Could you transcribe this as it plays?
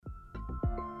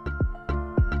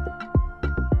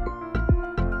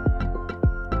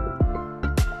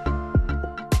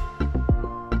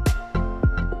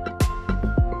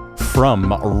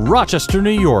From Rochester, New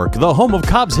York, the home of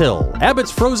Cobb's Hill, Abbott's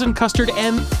Frozen Custard,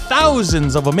 and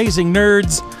thousands of amazing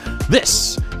nerds,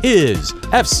 this is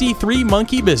FC3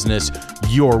 Monkey Business,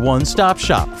 your one-stop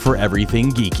shop for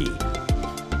everything geeky.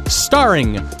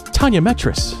 Starring Tanya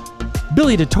Metris,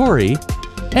 Billy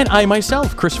DeTore, and I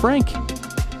myself, Chris Frank.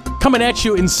 Coming at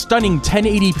you in stunning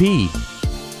 1080p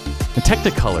and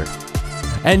Technicolor.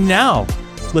 And now,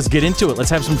 let's get into it.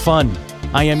 Let's have some fun.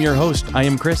 I am your host. I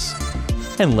am Chris.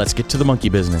 And let's get to the monkey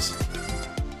business.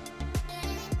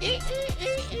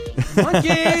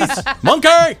 Monkeys!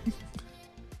 Monkey!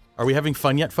 Are we having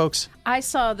fun yet, folks? I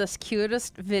saw this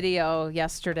cutest video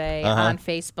yesterday on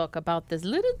Facebook about this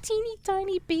little teeny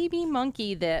tiny baby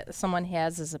monkey that someone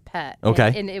has as a pet.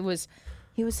 Okay. And he was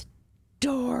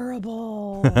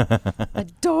adorable.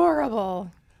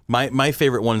 Adorable. My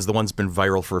favorite one is the one that's been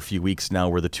viral for a few weeks now,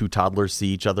 where the two toddlers see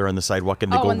each other on the sidewalk and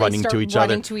they go and they running start to each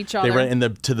running other. to each They other.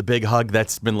 run to the big hug.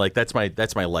 That's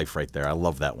my life right there. I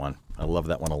love that one. I love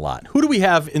that one a lot. Who do we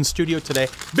have in studio today?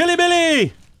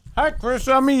 Billy! Hi, Chris.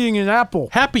 I'm eating an apple.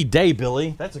 Happy day,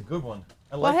 Billy. That's a good one.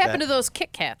 I like What happened that. to those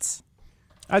Kit Kats?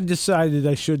 I decided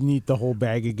I shouldn't eat the whole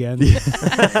bag again. Were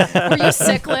you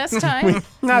sick last time?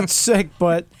 Not sick,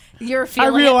 but You're I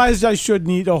feeling realized I shouldn't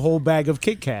eat a whole bag of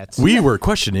Kit Kats. We were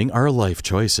questioning our life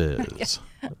choices.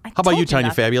 How about you,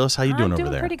 Tanya Fabulous? How you doing I'm over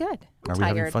doing there? pretty good. Are I'm we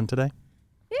having tired. fun today?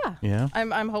 Yeah. Yeah.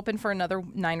 I'm hoping for another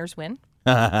Niners win.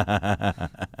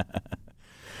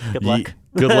 Good luck.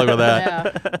 Good luck with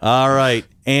that. Yeah. All right.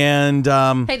 And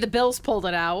Hey, the Bills pulled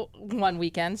it out one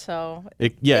weekend, so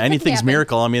anything's happen.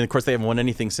 miracle. I mean, of course, they haven't won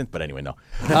anything since, but anyway, no.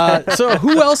 So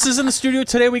who else is in the studio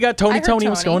today? We got Tony. I heard Tony,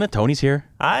 what's Tony. going on? Tony's here.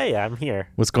 Hi, I'm here.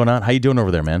 What's going on? How you doing over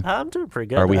there, man? I'm doing pretty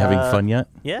good. Are we having fun yet?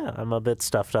 Yeah, I'm a bit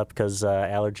stuffed up because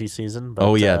allergy season. But,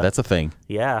 Oh, yeah, that's a thing.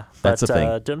 yeah. that's but, a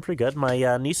thing. Doing pretty good.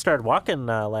 My niece started walking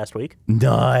last week,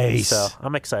 Nice. so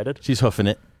I'm excited. She's hoofing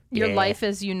it. your Yeah. life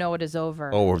as you know it is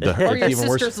over. Oh, Or your it's even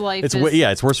worse. sister's life It's is-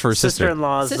 it's worse for her sister.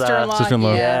 Sister-in-law's Sister-in-law,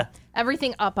 Sister-in-law. yeah.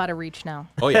 Everything up out of reach now.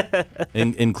 Oh, yeah.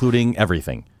 Including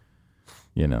everything,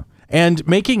 you know. And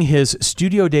making his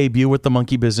studio debut with the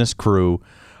Monkey Business crew,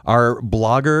 our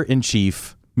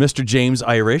blogger-in-chief, Mr. James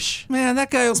Irish. Man, that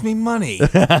guy owes me money.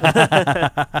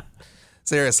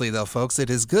 Seriously, though, folks, it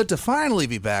is good to finally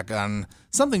be back on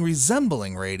something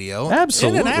resembling radio.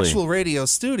 Absolutely. In an actual radio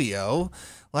studio.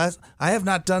 I have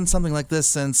not done something like this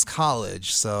since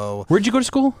college, so Where'd you go to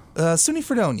school? SUNY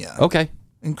Fredonia. Okay.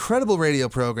 Incredible radio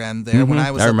program there when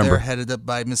I was I up remember. there, headed up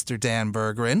by Mr. Dan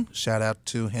Berggren. Shout out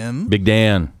to him. Big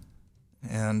Dan.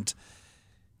 And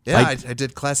yeah, I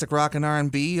did classic rock and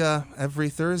R&B every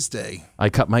Thursday. I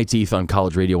cut my teeth on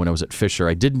college radio when I was at Fisher.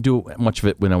 I didn't do much of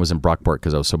it when I was in Brockport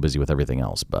because I was so busy with everything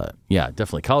else. But yeah,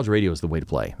 definitely. College radio is the way to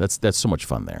play. That's so much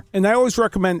fun there. And I always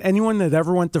recommend anyone that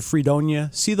ever went to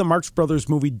Fredonia, see the Marx Brothers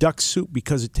movie Duck Soup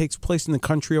because it takes place in the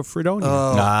country of Fredonia.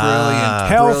 Oh,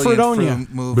 Hell, brilliant Fredonia.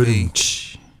 movie.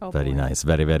 Very nice.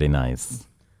 Very, very nice.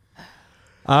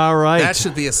 All right. That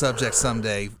should be a subject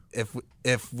someday if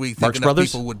we think Marx enough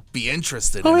Brothers? people would be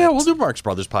interested Oh, in yeah, it. we'll do Marx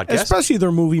Brothers podcast. Especially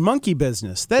their movie Monkey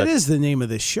Business. That is the name of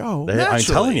this show. I'm naturally.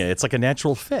 telling you, it's like a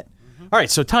natural fit. All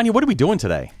right, so Tanya, what are we doing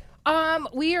today?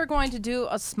 We are going to do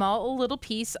a small little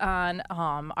piece on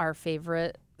our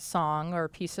favorite song or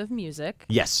piece of music,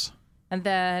 Yes. and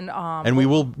then And we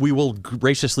will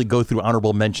graciously go through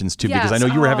honorable mentions too, because I know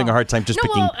you were having a hard time just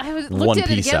picking I looked one at it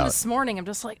piece again out. this morning. I'm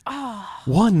just like,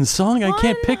 One song? I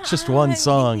can't pick just one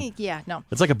song. Yeah, no.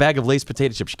 It's like a bag of Lay's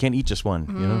potato chips. You can't eat just one,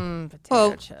 you know?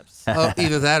 Potato chips.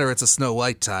 Either that or it's a Snow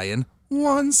White tie-in.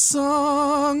 One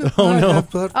song. Oh, no. I have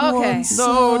but Okay. one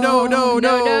song.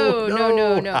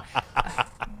 No.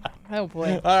 Oh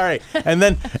boy. All right. And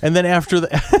then after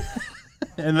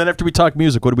and then after we talk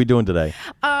music, what are we doing today?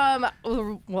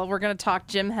 Well, we're going to talk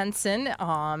Jim Henson,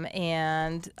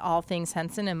 and all things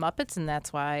Henson and Muppets, and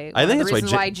that's why I think the that's why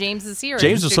reason why James is here. in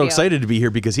James the was so studio. excited to be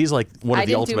here because he's like one I of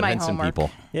the didn't do ultimate my Henson homework.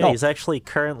 people. Yeah, No. he's actually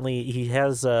he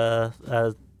has a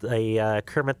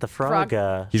Kermit the Frog.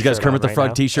 He's got his shirt Kermit on the right Frog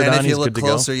now. t-shirt And on. if He's you look good to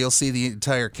closer, go. you'll see the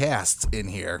entire cast in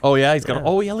here. Oh, yeah. He's got,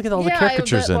 oh, yeah, look at all the Yeah,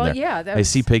 caricatures in well, there. yeah, that I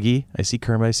see was- Piggy. I see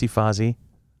Kermit. I see Fozzie.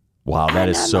 Wow, that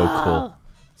is so cool.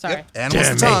 Sorry.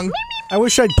 Animal's tongue. I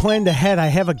wish I'd planned ahead. I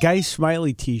have a Guy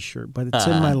Smiley T-shirt, but it's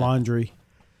in my laundry.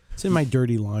 It's in my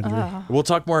dirty laundry. We'll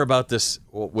talk more about this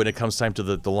when it comes time to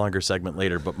the longer segment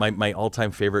later. But my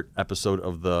all-time favorite episode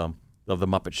of the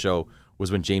Muppet Show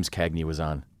was when James Cagney was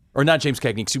on. Or not James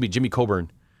Cagney, excuse me, Jimmy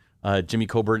Coburn Jimmy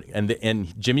Coburn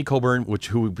and Jimmy Coburn,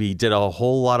 who we did a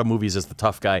whole lot of movies as the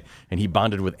tough guy, and he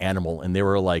bonded with Animal, and they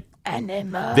were like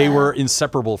they were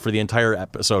inseparable for the entire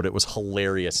episode. It was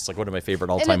hilarious. It's like one of my favorite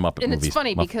all-time Muppet movies. And it's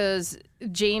funny because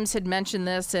James had mentioned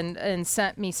this and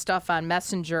sent me stuff on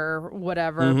Messenger,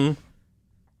 whatever. Mm-hmm.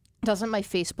 Doesn't my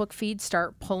Facebook feed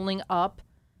start pulling up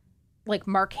like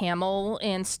Mark Hamill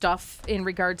and stuff in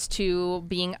regards to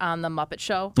being on the Muppet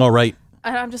Show? All right.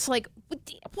 And I'm just like,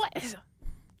 what?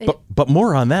 But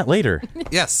more on that later.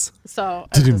 Yes. So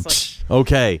I'm just like,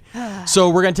 Okay.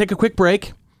 So we're going to take a quick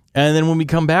break, and then when we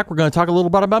come back, we're going to talk a little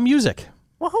bit about music.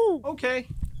 Woohoo! Okay,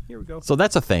 here we go. So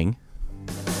that's a thing.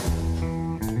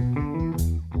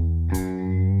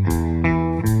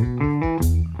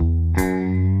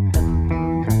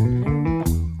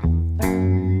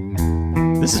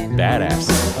 This is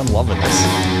badass. I'm loving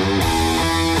this.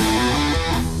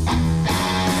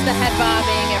 the head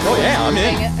bobbing. Oh yeah, I'm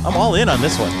in. I'm all in on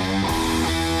this one.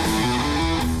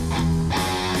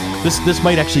 This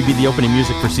might actually be the opening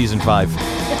music for season 5.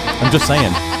 I'm just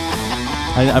saying.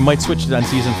 I might switch it on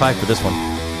season 5 for this one.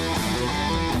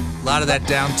 A lot of that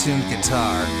down-tuned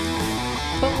guitar.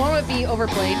 But won't it be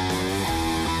overplayed?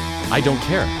 I don't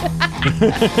care.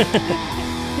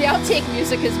 The outtake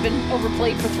music has been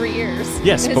overplayed for 3 years.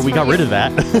 Yes, but we got rid of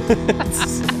that.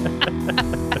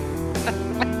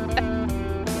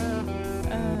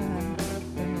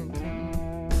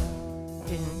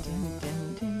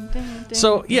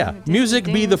 So, yeah, music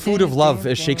be the food of love,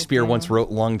 as Shakespeare once wrote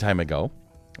a long time ago.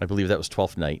 I believe that was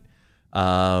Twelfth Night.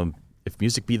 If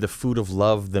music be the food of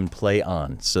love, then play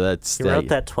on. So that's You wrote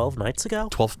that 12 nights ago?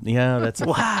 12th, yeah, that's it.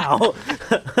 Wow.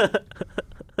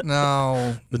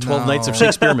 No. The 12 Nights of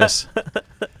Shakespeare Miss.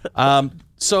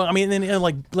 So, I mean, and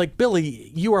like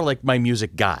Billy, you are like my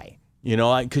music guy, you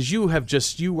know, because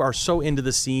you are so into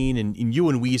the scene, and you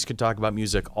and Weeze could talk about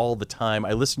music all the time.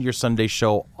 I listen to your Sunday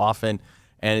show often,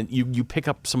 and you pick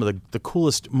up some of the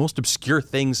coolest, most obscure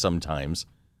things sometimes.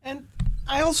 And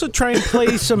I also try and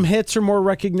play some hits or more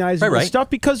recognizable Right.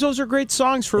 stuff because those are great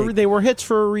songs. They were hits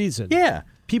for a reason. Yeah.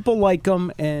 People like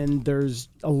them, and there's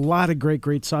a lot of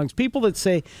great songs. People that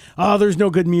say, oh, there's no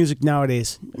good music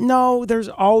nowadays. No, there's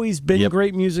always been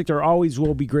great music. There always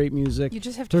will be great music. You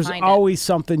just have to There's find always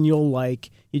something you'll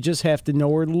like. You just have to know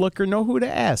where to look or know who to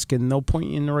ask, and they'll point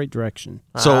you in the right direction.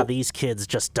 So these kids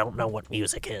just don't know what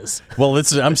music is. Well,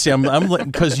 I'm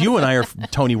because you and I are,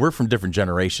 Tony, we're from different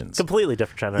generations. Completely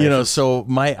different generations. You know, so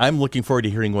I'm looking forward to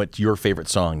hearing what your favorite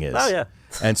song is. Oh, yeah.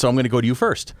 And so I'm going to go to you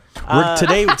first.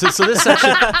 Today, so this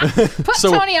section. Put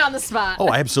Tony on the spot.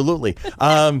 Oh, absolutely.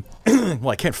 Well,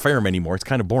 I can't fire him anymore. It's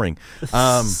kind of boring.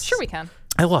 Sure we can.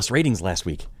 I lost ratings last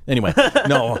week. Anyway,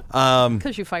 no.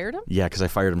 Because you fired him? Yeah, because I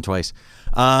fired him twice.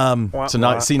 So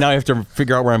now I have to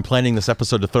figure out where I'm planning this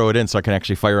episode to throw it in so I can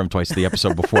actually fire him twice the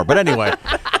episode before. But anyway,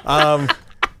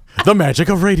 the magic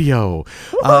of radio.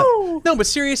 No, but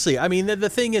seriously, I mean, the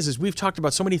thing is we've talked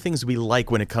about so many things we like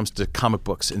when it comes to comic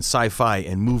books and sci-fi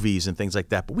and movies and things like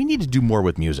that. But we need to do more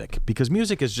with music because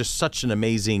music is just such an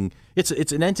amazing. It's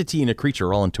an entity and a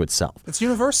creature all unto itself. It's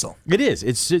universal. It is.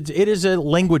 It is a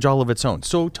language all of its own.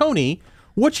 So, Tony,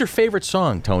 what's your favorite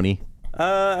song, Tony?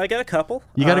 I got a couple.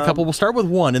 You got a couple. We'll start with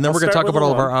one, and then we're going to talk about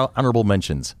all of our honorable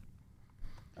mentions.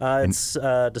 It's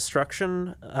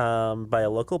Destruction by a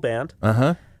local band.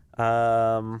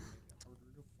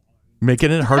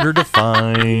 Making it harder to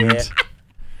find. Yeah.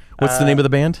 What's the name of the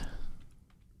band?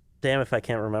 Damn if I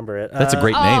can't remember it. That's a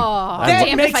great name.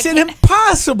 That makes it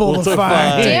impossible to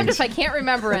find. Damned if I can't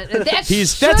remember it.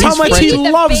 That's how much he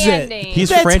loves it.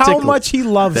 That's how much he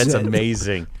loves it. That's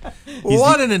amazing.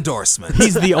 What an endorsement.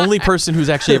 He's the only person who's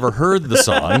actually ever heard the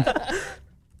song.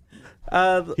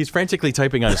 He's frantically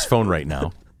typing on his phone right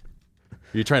now.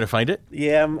 Are you trying to find it?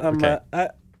 Yeah, I'm Okay.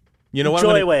 You know what?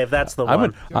 Joywave, that's the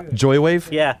one.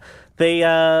 Joywave? Yeah. They,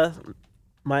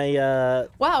 Wow,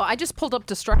 I just pulled up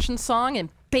Destruction song and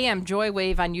bam,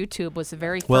 Joywave on YouTube was the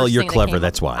very first Well, you're thing that clever, came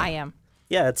that's up. why. I am.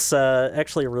 yeah, it's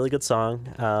actually a really good song.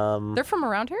 They're from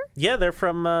around here? Yeah, they're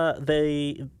from,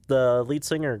 the lead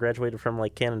singer graduated from,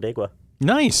 Canandaigua.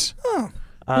 Nice.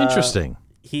 Interesting.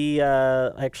 He,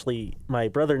 actually, my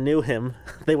brother knew him.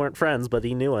 They weren't friends, but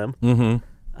he knew him. Mm-hmm.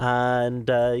 And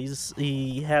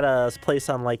he had a place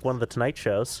on, one of the Tonight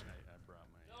shows.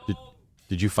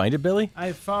 Did you find it, Billy?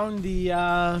 I found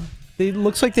it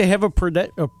looks like they have a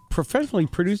professionally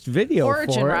produced video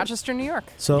Origin, for it. Rochester, New York.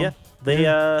 So Yeah, they,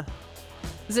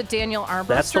 Is it Daniel Armbruster?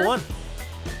 that's the one.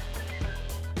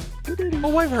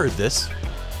 Oh, I've heard this.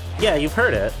 Yeah, you've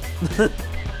heard it.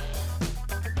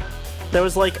 There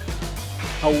was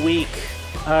a week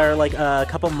or a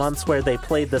couple months where they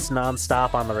played this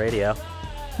nonstop on the radio.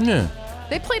 Yeah.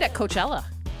 They played at Coachella.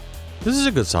 This is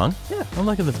a good song. Yeah. I'm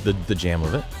liking the jam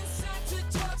of it.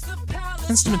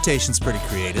 Instrumentation's pretty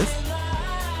creative.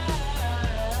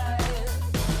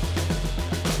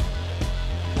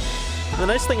 The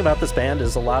nice thing about this band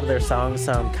is a lot of their songs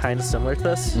sound kind of similar to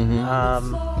this.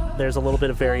 There's a little bit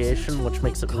of variation, which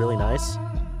makes it really nice.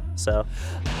 So,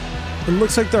 it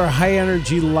looks like they're a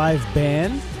high-energy live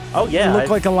band. oh yeah, It looked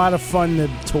like a lot of fun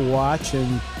to watch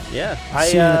and yeah,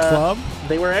 see in the club.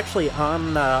 They were actually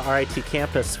on RIT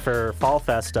campus for Fall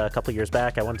Fest a couple years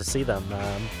back. I went to see them.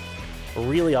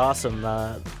 Really awesome.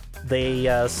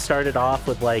 They started off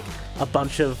with like a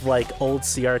bunch of like old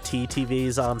CRT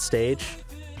TVs on stage,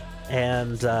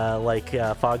 and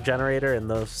fog generator and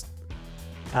those.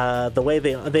 The way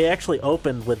they actually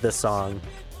opened with this song,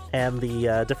 and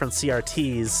the different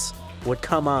CRTs would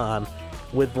come on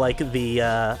with like the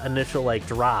initial like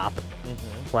drop,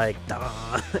 like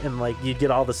and like you'd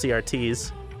get all the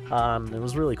CRTs on. It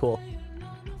was really cool.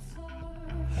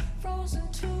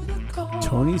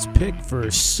 Tony's pick for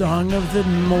Song of the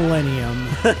Millennium.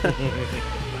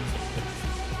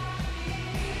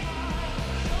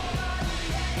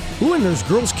 Ooh, and there's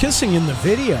girls kissing in the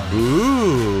video.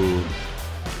 Ooh.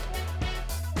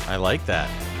 I like that.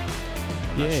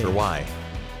 I'm not Yeah. sure why.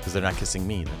 Because they're not kissing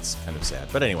me. That's kind of sad.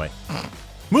 But anyway,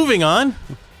 moving on.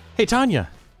 Hey, Tanya,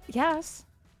 Yes.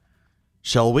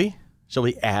 shall we? Shall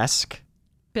we ask?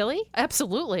 Billy?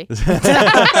 Absolutely.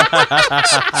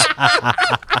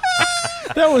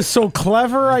 That was so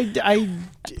clever.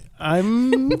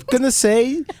 I'm gonna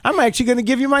say I'm actually gonna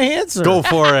give you my answer. Go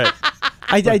for it.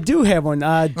 I do have one.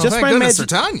 Thank goodness for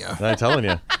Tanya. I'm telling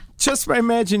you. Just My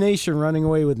Imagination, Running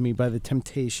Away with Me by the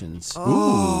Temptations.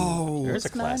 Oh, There's a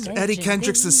classic. Eddie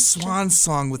Kendricks' swan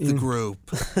song with the group.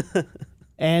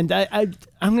 And I'm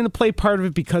gonna play part of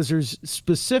it because there's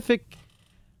specific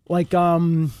like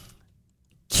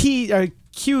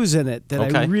cues in it that I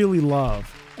Okay. really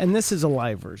love. And this is a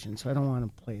live version, so I don't want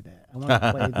to play that. I want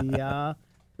to play the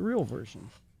real version.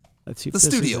 Let's see if The this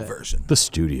is studio it. version. The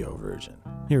studio version.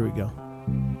 Here we go.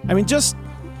 I mean, just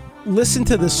listen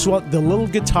to the little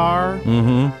guitar,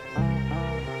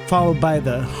 followed by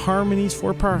the harmonies,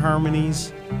 4-part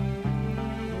harmonies.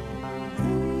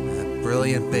 That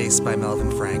brilliant bass by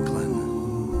Melvin Franklin.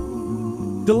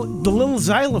 The little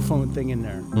xylophone thing in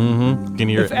there. Mm-hmm. Can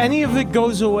you hear If it? any of it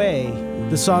goes away,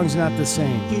 the song's not the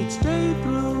same.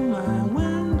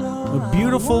 A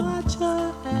beautiful,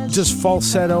 just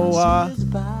falsetto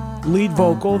lead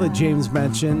vocal that James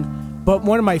mentioned. But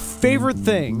one of my favorite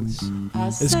things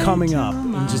is coming up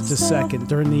in just a second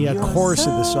during the chorus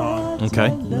of the song. Okay.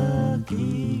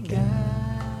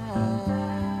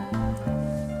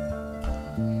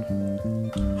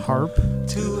 Harp.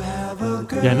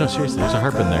 Yeah, no, seriously, there's a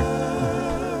harp in there.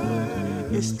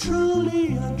 It's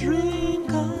truly a dream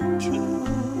come true.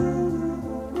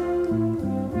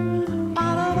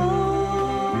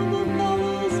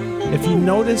 If you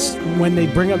notice, when they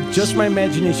bring up Just My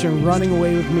Imagination, Running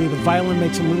Away with Me, the violin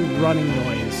makes a little running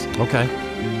noise. Okay.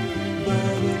 But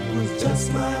it was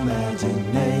just my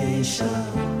imagination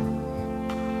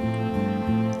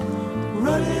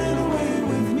running away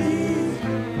with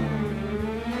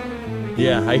me.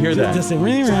 Yeah, I hear that. Just I don't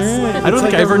it's think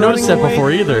like I ever they're noticed that running before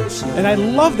away. either. And I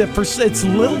love that. It's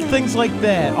little things like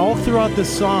that all throughout the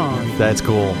song. That's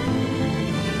cool.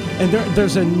 And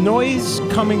there's a noise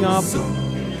coming up.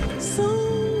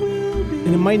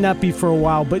 And it might not be for a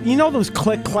while, but you know those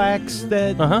click clacks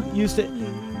that used to.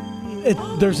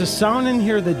 There's a sound in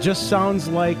here that just sounds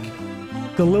like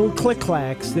the little click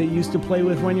clacks that you used to play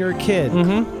with when you were a kid.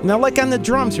 Mm-hmm. Now, like on the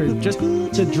drums here, just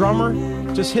the drummer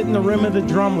just hitting the rim of the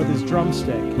drum with his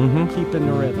drumstick, keeping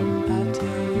the rhythm.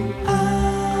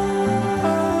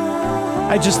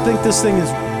 I just think this thing is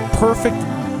perfect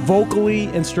vocally,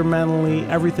 instrumentally,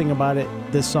 everything about it.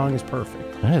 This song is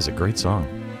perfect. That is a great song.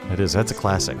 It is. That's a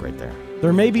classic right there.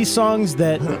 There may be songs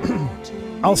that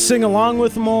I'll sing along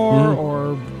with more,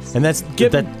 or And that's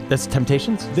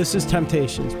Temptations? this is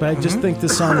Temptations, but I just think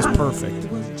this song is perfect.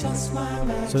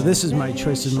 So this is my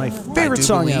choice. This is my favorite do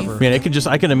song believe- ever. Man,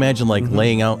 I can imagine like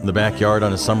laying out in the backyard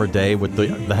on a summer day with the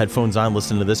headphones on,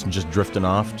 listening to this and just drifting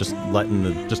off, just letting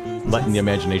the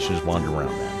imagination just wander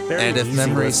around, man. Very And if easy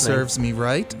memory listening. serves me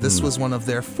right, this was one of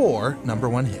their 4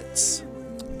 #1 hits.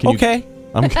 Can you- Okay.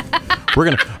 I'm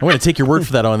gonna take your word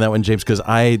for that on that one, James, because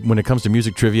when it comes to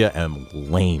music trivia, am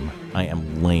lame. I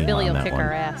am lame Billy on will that kick one.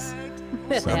 our ass.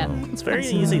 It's very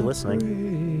easy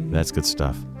listening. That's good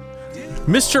stuff.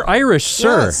 Mr. Irish,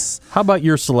 sir, Yes. how about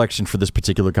your selection for this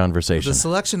particular conversation? The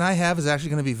selection I have is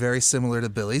actually going to be very similar to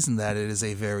Billy's in that it is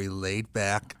a very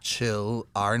laid-back, chill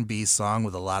R&B song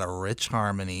with a lot of rich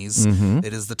harmonies.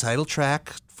 It is the title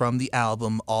track from the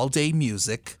album All Day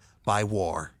Music by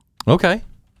War. Okay.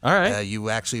 All right.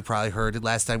 You actually probably heard it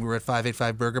last time we were at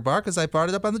 585 Burger Bar because I brought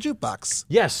it up on the jukebox.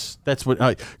 Yes, that's what.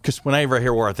 Because whenever I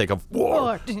hear War, I think of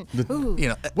War. Ooh. You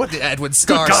know, the Edwin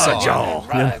Starr God, song.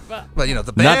 y'all. But, you know,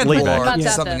 the Not band Layback. War is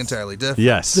Yeah. something entirely different.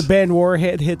 Yes. The band War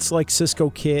had hits like Cisco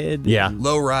Kid. Yeah.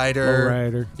 Lowrider,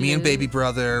 Lowrider. Me and Baby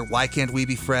Brother, Why Can't We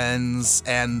Be Friends,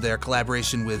 and their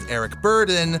collaboration with Eric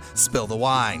Burden, Spill the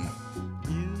Wine.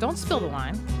 Don't spill the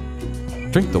wine.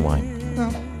 Drink the wine.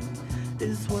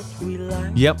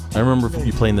 Yep, I remember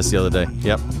you playing this the other day.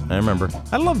 Yep, I remember.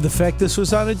 I love the fact this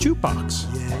was on a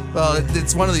jukebox. Well,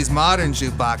 it's one of these modern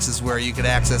jukeboxes where you could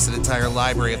access an entire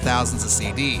library of thousands of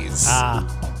CDs. Ah.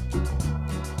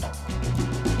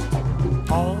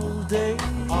 All day,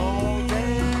 all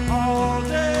day, all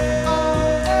day.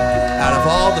 Out of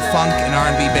all the funk and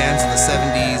R&B bands of the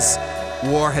 70s,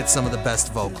 War had some of the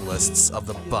best vocalists of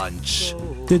the bunch.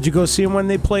 Did you go see them when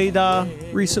they played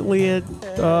recently at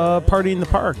Party in the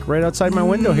Park, right outside my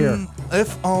window here?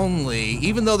 If only.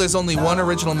 Even though there's only one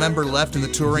original member left in the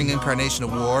touring incarnation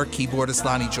of War, keyboardist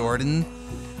Lonnie Jordan,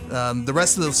 the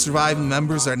rest of the surviving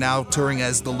members are now touring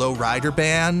as the Low Rider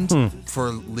Band for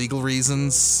legal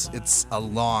reasons. It's a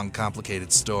long,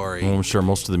 complicated story. Well, I'm sure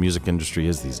most of the music industry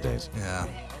is these days. Yeah.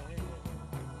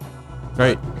 All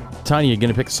right, Tanya, you going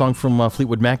to pick a song from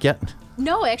Fleetwood Mac yet?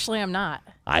 No, actually, I'm not.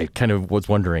 I kind of was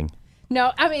wondering.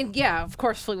 No, I mean, yeah, of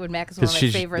course, Fleetwood Mac is one of my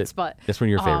favorites, but that's one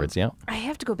of your favorites, yeah. I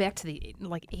have to go back to the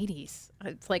 80s.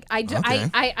 It's like Okay.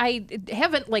 I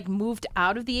haven't like moved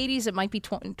out of the 80s. It might be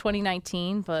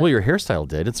 2019, but Well, your hairstyle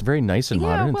did. It's very nice and Yeah,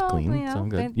 modern. well, It's clean. you It's know, all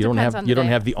good. it You don't depends have on you the don't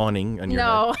day. have the awning on your head.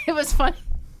 no, it was funny.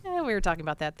 We were talking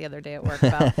about that the other day at work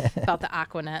about the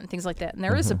Aquanet and things like that. And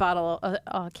there is a bottle,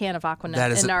 a can of Aquanet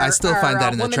That is in a- our I still find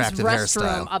that an women's attractive restroom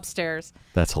hairstyle. upstairs.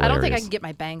 That's I don't think I hilarious. can get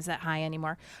my bangs that high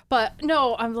anymore. But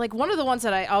no, I'm like one of the ones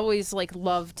that I always like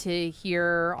love to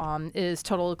hear is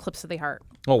 "Total Eclipse of the Heart"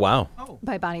 Oh wow.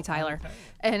 by Bonnie Tyler,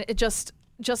 and it just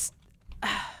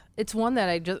it's one that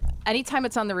I just anytime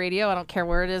it's on the radio, I don't care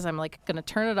where it is, I'm like gonna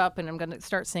turn it up and I'm gonna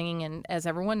start singing. And as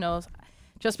everyone knows,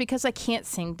 just because I can't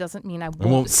sing doesn't mean I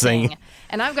won't sing.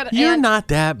 And I'm gonna. You're and- not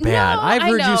that bad. No, I've I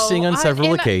heard you know. sing on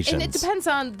several and occasions. and it depends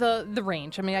on the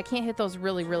range. I mean, I can't hit those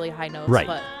really, really high notes. Right.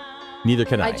 But Neither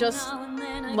can I. I just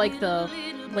like the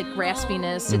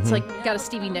raspiness. It's like got a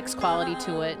Stevie Nicks quality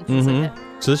to it and things like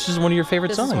that. So this is one of your favorite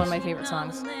This songs. is one of my favorite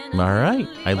songs. All right.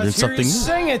 I learned Let's hear something you new.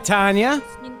 sing it, Tanya.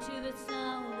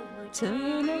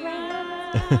 Turn around.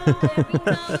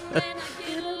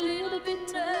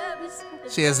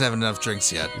 She hasn't had enough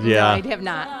drinks yet. Yeah. I have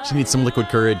not. She needs some liquid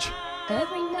courage.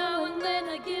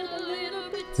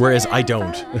 Whereas I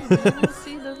don't.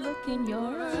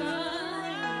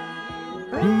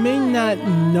 You may not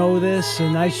know this,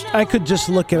 and I could just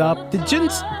look it up. Did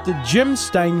Jim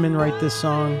Steinman write this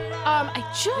song? I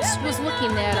just was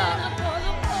looking that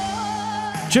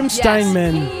up. Jim Yes.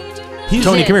 Steinman. He's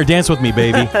Tony, come here, dance with me,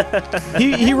 baby.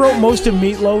 He wrote most of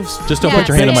Meatloaf's. Just don't put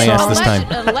your hand on my ass this time.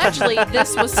 Allegedly,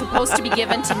 this was supposed to be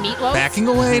given to Meatloaf. Backing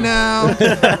away now.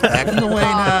 Backing away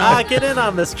now. Get in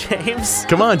on this, James.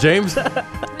 Come on, James.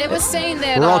 It was saying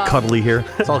that We're all cuddly here.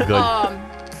 It's all good.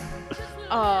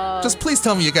 Just please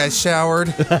tell me you guys showered.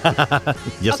 Yes,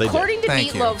 I did. according to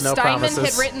Thank you. Meatloaf, No Steinman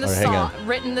promises. had written the All right, hang song, on.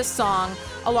 written this song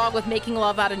along with "Making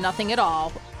Love Out of Nothing at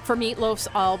All" for Meatloaf's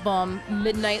album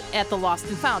 "Midnight at the Lost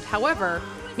and Found." However,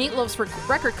 Meatloaf's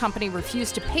record company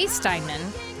refused to pay Steinman,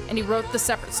 and he wrote the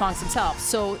separate songs himself.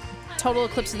 So, "Total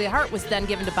Eclipse of the Heart" was then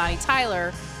given to Bonnie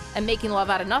Tyler, and "Making Love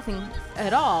Out of Nothing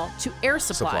at All" to Air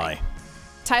Supply.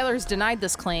 Tyler has denied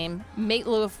this claim.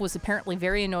 Meatloaf was apparently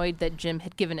very annoyed that Jim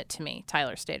had given it to me,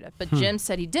 Tyler stated. But Jim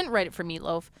said he didn't write it for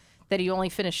Meatloaf, that he only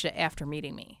finished it after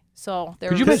meeting me. So there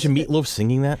Could you was- imagine Meatloaf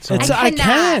singing that song? I cannot.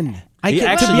 can. Yeah, To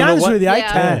actually, be you know honest what? with you, I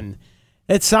Yeah. can.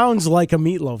 It sounds like a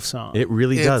Meatloaf song. It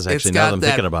really does, It's actually, got now that I'm that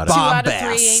thinking about it. 2 out of 3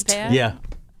 bombast. ain't bad. Yeah.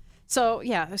 So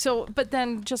yeah. So but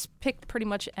then just pick pretty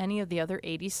much any of the other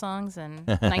 80s songs and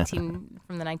from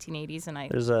the 1980s, and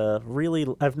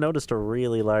I've noticed a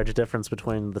really large difference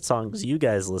between the songs you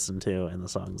guys listen to and the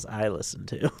songs I listen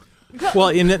to. Well,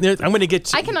 I'm going to get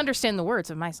to... I can understand the words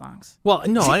of my songs. Well,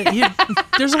 no,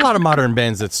 there's a lot of modern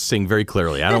bands that sing very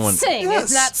clearly. I don't want... Sing.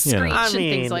 It's not You know. screech I and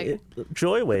mean, things like.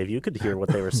 Joywave, you could hear what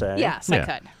they were saying. Yes, Yeah. I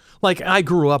could. Like, I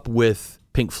grew up with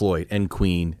Pink Floyd and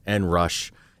Queen and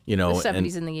Rush, you know, The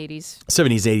 70s and and the 80s.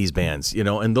 70s, 80s bands, you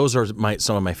know, and those are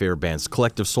some of my favorite bands.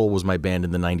 Collective Soul was my band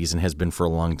in the 90s and has been for a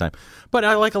long time. But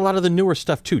I like a lot of the newer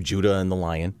stuff, too. Judah and the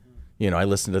Lion. You know, I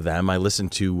listen to them. I listen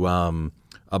to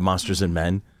Monsters and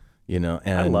Men, you know.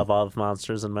 And I love all of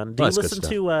Monsters and Men. Do Oh, you that's good listen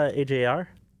stuff. to AJR?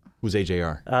 Who's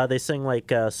AJR? They sing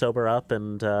like "Sober Up"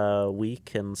 and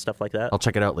 "Weak" and stuff like that. I'll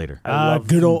check it out later.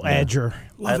 Good old Adger.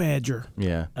 Love Adger.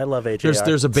 Yeah. I love AJR.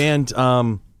 There's a band.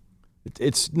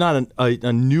 It's not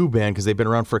a new band because they've been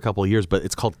around for a couple of years, but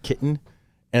it's called Kitten,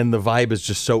 and the vibe is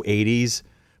just so 80s.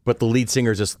 But the lead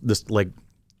singer is just this like,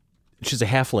 she's a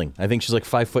halfling. I think she's like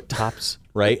 5 foot tops,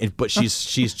 right? But she's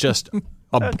just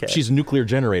she's a nuclear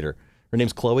generator. Her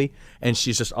name's Chloe, and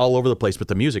she's just all over the place. But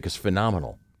the music is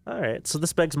phenomenal. All right, so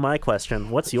this begs my question: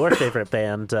 what's your favorite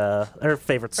band or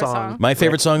favorite song? My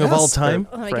favorite song of all time.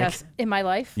 Let me guess. In My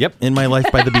Life? Yep, In My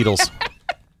Life by the Beatles.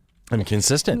 I'm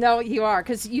consistent. No, you are,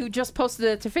 because you just posted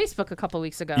it to Facebook a couple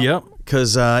weeks ago. Yep,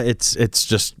 because it's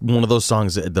just one of those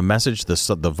songs. The message, the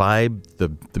vibe,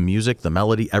 the music, the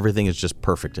melody, everything is just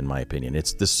perfect in my opinion.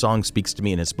 This song speaks to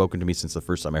me and has spoken to me since the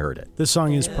first time I heard it. This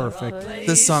song is perfect.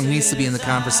 This song needs to be in the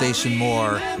conversation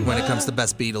more when it comes to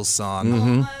best Beatles song.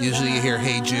 Mm-hmm. Usually you hear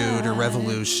Hey Jude or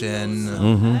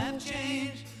Revolution.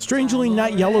 Strangely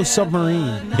not Yellow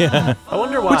Submarine. Yeah, I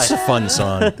wonder why. which is a fun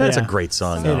song. That's Yeah. a great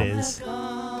song. It though. is.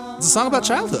 It's a song about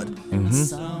childhood.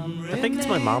 I think it's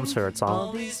my mom's favorite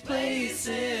song.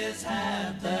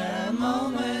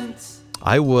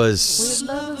 I was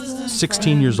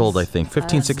 16 years old, I think.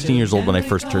 15, 16 years old when I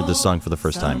first heard this song for the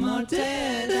first time.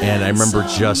 And I remember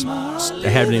just I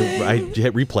had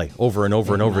replay over and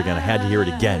over and over again. I had to hear it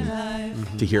again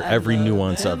to hear every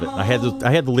nuance of it. I had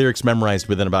the lyrics memorized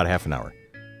within about half an hour,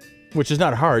 which is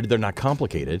not hard. They're not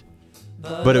complicated.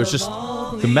 But it was just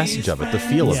the message of it, the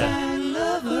feel of it.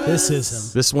 This is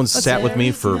him. This one sat with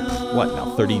me for,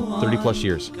 30 plus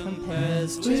years.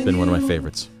 It's been one of my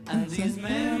favorites.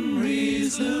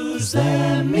 Lose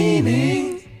their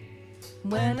meaning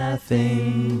when I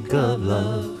think of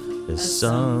love. There's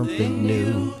something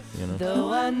new. You know?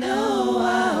 Though I know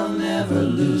I'll never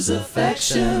lose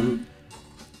affection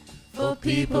for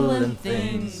people and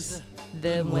things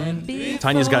that went before.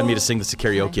 Tanya's gotten me to sing this at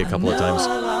karaoke a couple of times.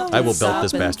 I will belt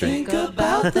this bastard. Think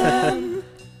about them.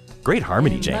 Great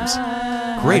harmony, James.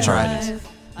 Great harmony.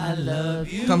 I love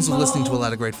you. Comes with listening to a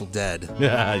lot of Grateful Dead.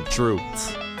 Yeah, true.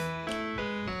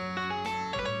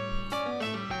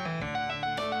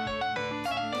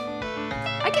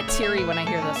 I get teary when I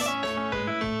hear this.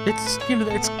 It's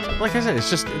like I said,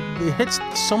 it hits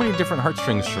so many different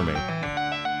heartstrings for me.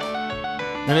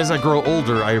 And as I grow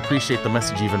older, I appreciate the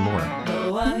message even more.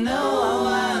 Though I know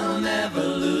I'll never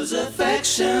lose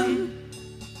affection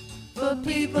for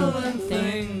people and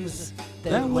things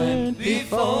that went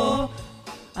before.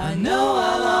 I know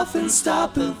I'll often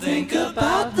stop and think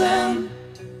about them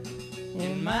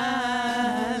in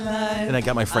my life. And I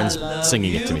got my friends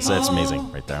singing it to me, so that's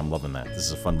amazing right there. I'm loving that. This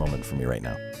is a fun moment for me right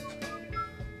now.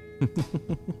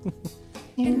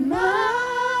 In my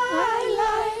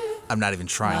life, I'm not even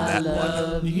trying that one.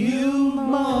 love you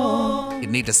more.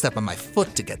 You'd need to step on my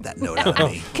foot to get that note out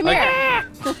of me. Come here.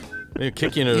 Maybe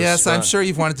kick you into the Yes, I'm spot. sure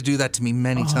you've wanted to do that to me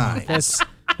many times.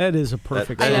 That is a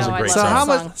perfect That is song. a great So song. how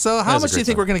song. much? So how That is a much do you great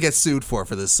think song. we're gonna get sued for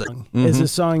this song? Is a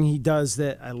song he does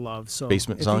that I love. So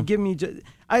Basement if song? You give me,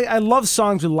 I love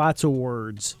songs with lots of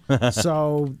words.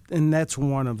 So and that's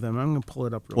one of them. I'm gonna pull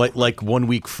it up. Real quick. Like 1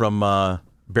 week from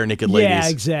Bare Naked Ladies. Yeah,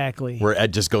 exactly. Where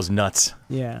Ed just goes nuts.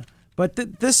 Yeah, but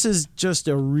this is just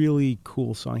a really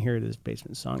cool song. Here it is,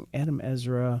 Basement Song. Adam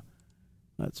Ezra.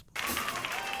 That's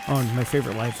my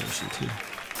favorite live version too.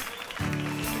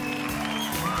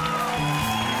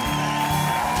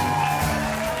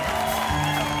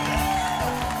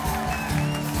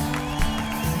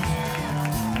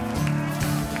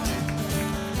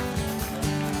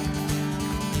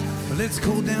 Well, it's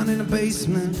cold down in the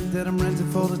basement that I'm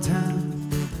renting for the time.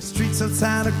 Streets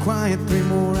outside are quiet, 3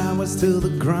 more hours till the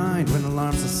grind. When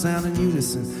alarms will sound in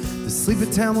unison, the sleepy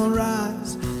town will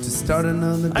rise to start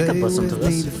another day. I could listen to with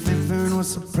me. this. The fanfare and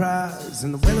surprise,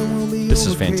 and the weather will be This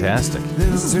is okay. fantastic.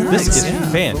 Then I'll turn This is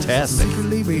around. fantastic.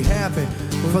 Secretly be happy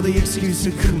for the excuse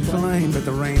to complain, but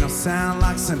the rain will sound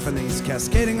like symphonies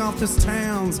cascading off this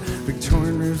town's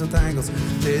Victorian rivers and tangles.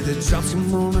 Day the drops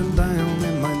come rolling down,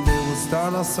 and my day will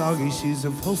start all soggy. Shoes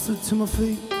upholstered to my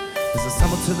feet as I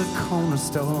stumble to the corner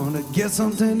store to get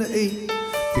something to eat.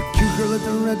 The cute girl at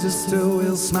the register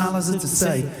will smile as if to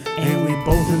say, and we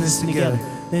both in this together.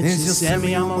 Then she'll send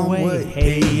me on my way.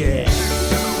 Hey, yeah.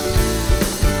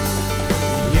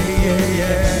 Yeah, yeah,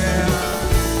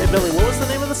 yeah. Hey, Billy, what was the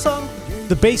name of the song?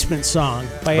 The Basement Song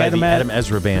by By Adam, the Adam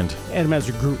Ezra Band. Adam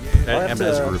Ezra Group. I'll have Adam to-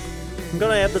 Ezra Group. I'm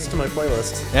going to add this to my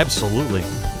playlist. Absolutely.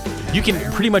 You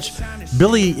can pretty much...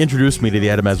 Billy introduced me to the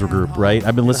Adam Ezra Group, right?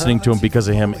 I've been listening to him because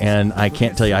of him, and I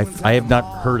can't tell you, I have not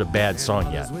heard a bad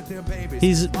song yet.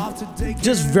 He's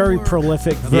just very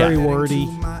prolific, very Yeah. wordy.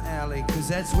 'cause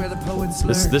that's where the poets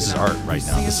This learn. is art right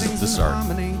now. This is art.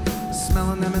 Harmony,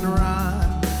 smelling them in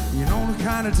rhyme. You know the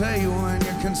kind of tell you when you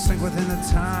can sink within the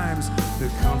times. The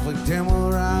conflict then will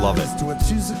rise. Love it. To a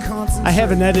choose to concentrate. I have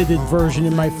an edited version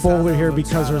in my folder here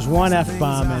because there's one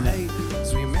F-bomb in it.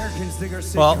 So we Americans dig our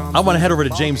Well, sitcoms I want to head over to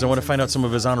with James. I want to find out some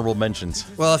of his honorable mentions.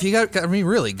 Well, if you got me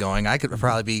really going, I could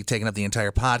probably be taking up the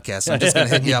entire podcast. So I'm just going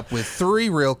to hit you up with 3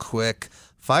 real quick.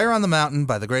 Fire on the Mountain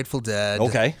by the Grateful Dead.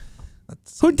 Okay.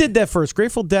 Who did that first,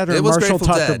 Grateful Dead or It was Marshall Grateful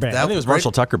Tucker Dead. Band? I think it was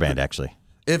Marshall Tucker Band, actually.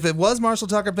 If it was Marshall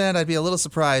Tucker Band, I'd be a little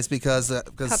surprised because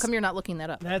How come you're not looking that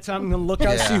up? That's I'm going to look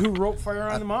out Yeah. see who wrote Fire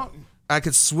on the Mountain. I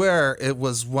could swear it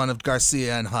was one of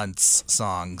Garcia and Hunt's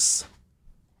songs.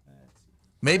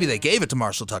 Maybe they gave it to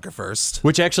Marshall Tucker first.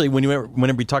 Which actually, whenever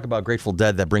we talk about Grateful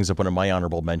Dead, that brings up one of my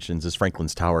honorable mentions is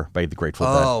Franklin's Tower by the Grateful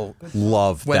Oh. Dead.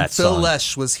 Love When that Phil song.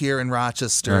 Lesh was here in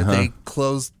Rochester, they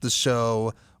closed the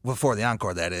show, before the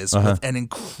encore that is, with an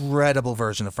incredible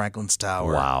version of Franklin's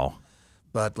Tower. Wow.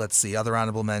 But let's see, other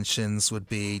honorable mentions would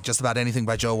be just about anything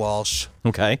by Joe Walsh.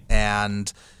 Okay.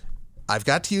 And I've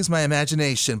Got to Use My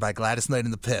Imagination by Gladys Knight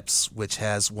and the Pips, which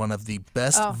has one of the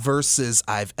best verses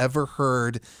I've ever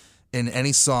heard in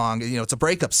any song. You know, it's a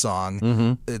breakup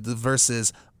song. The verse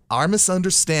is, "Our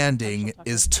misunderstanding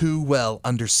is too well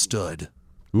understood."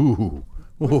 Ooh.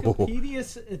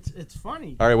 Wikipedia, it's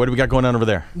funny. All right, what do we got going on over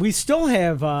there? We still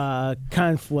have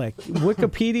conflict.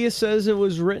 Wikipedia says it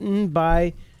was written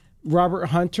by Robert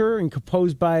Hunter and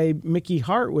composed by Mickey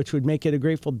Hart, which would make it a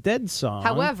Grateful Dead song.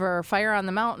 However, Fire on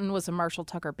the Mountain was a Marshall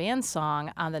Tucker Band song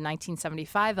on the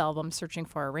 1975 album Searching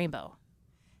for a Rainbow.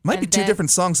 Might be And two then-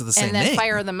 different songs of the same And then name.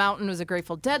 Fire on the Mountain was a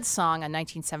Grateful Dead song, a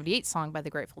 1978 song by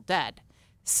the Grateful Dead.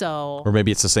 So, Or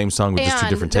maybe it's the same song with just two and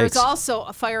different there's takes. also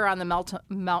a Fire on the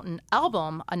Mountain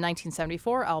album, a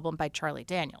 1974 album by Charlie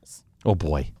Daniels. Oh,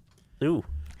 boy. Ooh.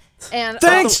 And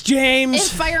Thanks, James.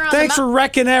 and Fire on Thanks the for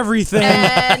wrecking everything.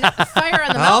 And Fire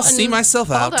on the Mountain. I'll see myself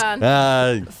Hold out.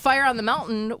 on. Fire on the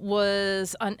Mountain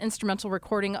was an instrumental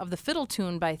recording of the fiddle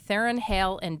tune by Theron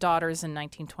Hale and Daughters in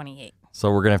 1928. So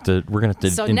we're gonna have to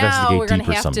So investigate now we're going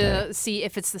deeper to have someday. to see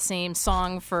if it's the same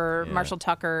song for Marshall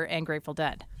Tucker and Grateful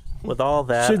Dead. With all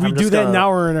that, Should we I'm do just that gonna-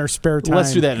 now or in our spare time?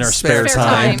 Let's do that in our spare Spare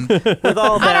time. With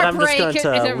all that, our I'm just going break,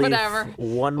 to leave whatever.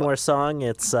 one more song.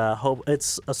 It's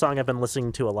it's a song I've been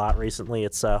listening to a lot recently.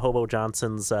 It's Hobo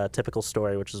Johnson's "Typical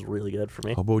Story," which is really good for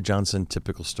me. Hobo Johnson,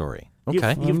 Typical Story.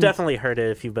 Okay. You've definitely heard it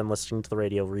if you've been listening to the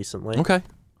radio recently. Okay.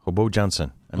 Hobo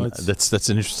Johnson. That's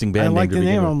an interesting band I like name the to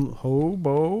begin name. with.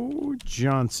 Hobo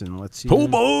Johnson. Let's see.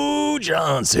 Hobo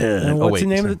Johnson. And Oh, what's wait. the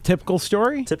name of the Typical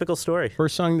Story? Typical Story.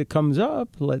 First song that comes up.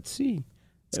 Let's see.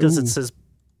 It's because Ooh. it's his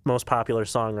most popular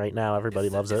song right now. Everybody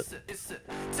loves it. It's the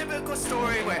typical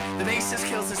story where the bassist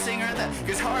kills the singer,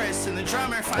 the guitarist and the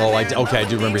drummer find Oh, I their d- okay, I love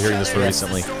do with remember each hearing this other. one It's the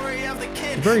recently. story of the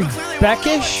kid Very who clearly won't know what to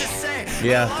Beckish? say.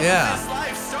 Yeah. Yeah. His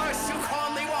life starts to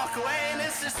calmly walk away, and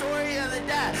it's the story of the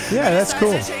dad. Yeah, that's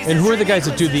cool. And who are the guys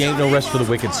that do the Ain't No Rest for the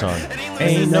Wicked song?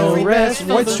 Ain't no rest.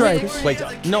 White Stripes. Wait,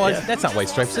 no, that's not White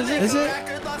Stripes, is it? Is it?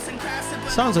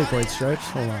 Sounds like White Stripes.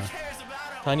 Hold on.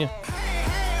 Tanya?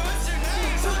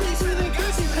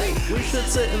 We should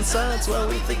sit in silence while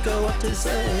we think of what to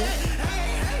say.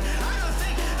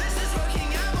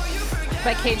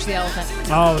 By Cage the Elephant.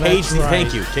 Oh, that's Cage, right.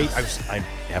 thank you. Cage, I'm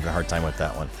having a hard time with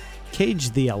that one.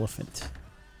 Cage the Elephant.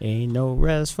 Ain't no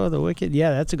rest for the wicked.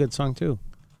 Yeah, that's a good song too.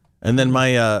 And then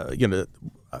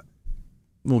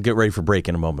we'll get ready for break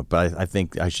in a moment, but I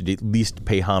think I should at least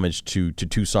pay homage to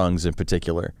two songs in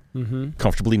particular. Mm-hmm.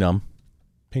 Comfortably Numb,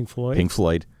 Pink Floyd. Pink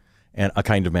Floyd, and A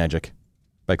Kind of Magic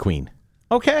by Queen.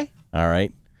 Okay. All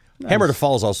right. Hammer to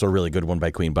Fall is also a really good one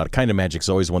by Queen, but A Kind of Magic's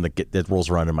always one that rolls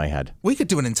around in my head. We could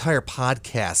do an entire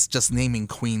podcast just naming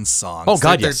Queen songs. Oh,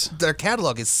 God, Their- yes. Their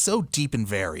catalog is so deep and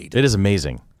varied. It is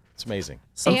amazing. It's amazing.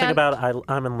 Something And- about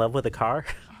I'm in love with a car.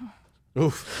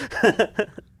 Oof.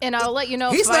 And I'll let you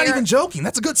know He's Fire, not even joking.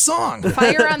 That's a good song.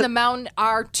 Fire on the Mountain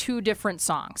are two different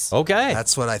songs. Okay.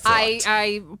 That's what I thought.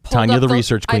 I pulled Tanya, up the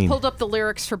research queen. I pulled up the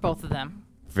lyrics for both of them.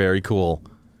 Very cool.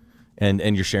 And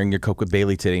you're sharing your Coke with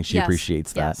Bailey today, and she Yes,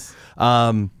 appreciates that. yes.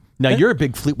 Now you're a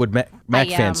big Fleetwood Mac I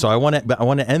fan, am. so I want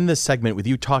to end this segment with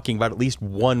you talking about at least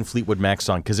one Fleetwood Mac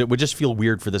song, because it would just feel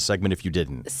weird for this segment if you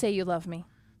didn't. Say You Love Me.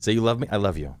 Say You Love Me? I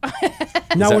love you.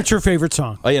 Now, what's your favorite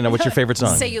song? Oh, yeah, now what's your favorite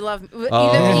song? Say You Love Me.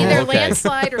 Oh, Either okay.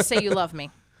 Landslide or Say You Love Me.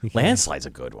 Landslide's a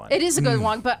good one. It is a good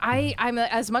one, but I'm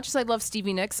as much as I love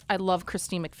Stevie Nicks, I love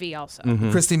Christine McVie also.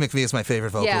 Christy McVie is my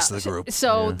favorite vocalist of the group.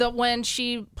 So when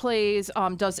she plays,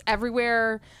 does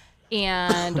Everywhere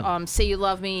and Say You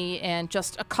Love Me and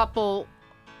just a couple.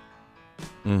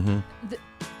 And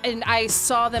I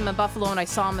saw them in Buffalo and I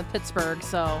saw them in Pittsburgh.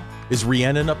 So Is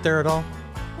Rhiannon up there at all?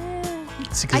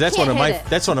 See, because I that's can't one of my hit it.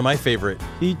 that's one of my favorite.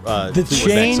 The Fleetwood Mac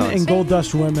Chain songs. and Gold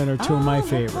Dust Women are two of my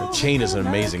favorites. Chain is an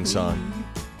amazing song.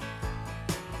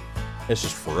 It's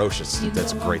just ferocious.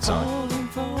 That's a great song.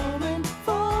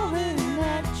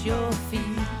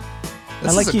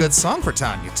 This like is a you- good song for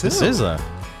Tanya, too. This is a.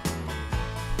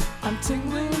 I'm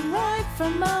tingling right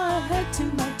from my head to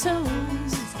my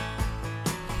toes.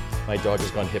 My dog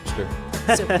has gone hipster.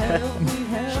 So help me,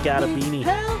 She got a beanie.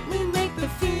 help me make the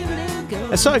feeling go.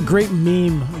 I saw a great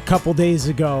meme a couple days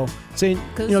ago saying,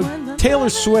 Taylor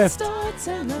Swift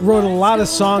wrote a lot of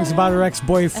songs about her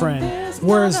ex-boyfriend,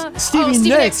 whereas Stevie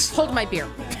Nicks, Hold my beer.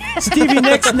 Stevie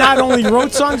Nicks not only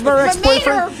wrote songs about her But made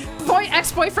ex-boyfriend, her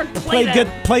ex-boyfriend play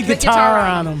play the guitar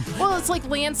on him. Well, it's like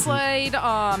Landslide,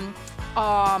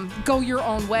 Go Your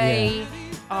Own Way,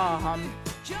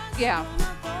 yeah.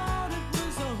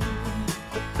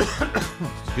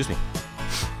 Excuse me.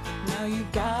 Now you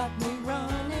got me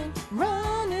running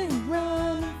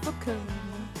for cover.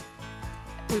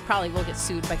 We probably will get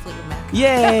sued by Fleetwood Mac.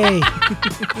 Yay!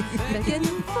 Begging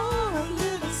for a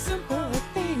little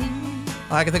sympathy.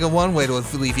 I can think of one way to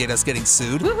alleviate us getting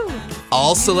sued.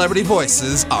 All celebrity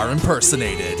voices are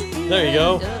impersonated. There you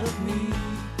go.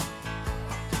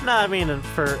 No, I mean,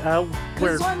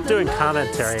 we're doing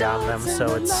commentary on them,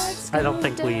 so I don't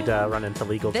think we'd run into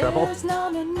legal trouble.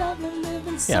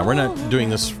 Yeah, we're not doing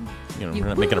this. We're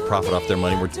not making a profit off their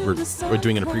money. We're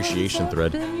doing an appreciation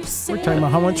thread. We're talking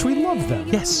about how much we love them.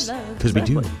 Yes, because we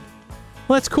do.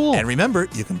 Well, that's cool. And remember,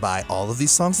 you can buy all of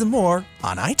these songs and more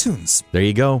on iTunes. There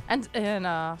you go. And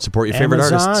Support your favorite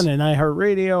Amazon artists. and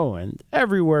iHeartRadio and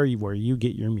everywhere where you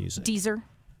get your music. Deezer,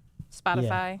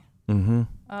 Spotify,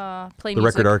 Play The Music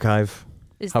Record Archive.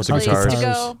 is House the of place Guitars. to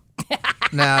go.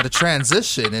 Now, to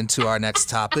transition into our next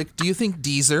topic, do you think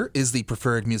Deezer is the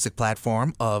preferred music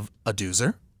platform of a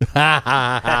doozer?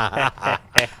 I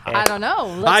don't know.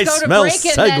 Let's I go to smell break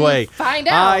and segue. then find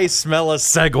out. I smell a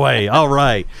segue. All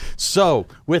right. So,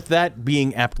 with that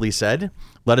being aptly said,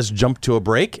 let us jump to a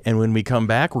break. And when we come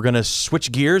back, we're going to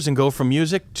switch gears and go from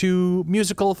music to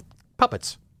musical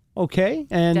puppets. Okay,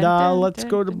 and let's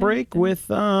go to break with,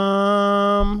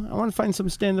 I want to find some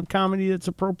stand-up comedy that's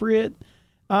appropriate.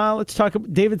 Let's talk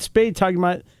about David Spade talking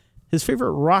about his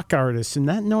favorite rock artists and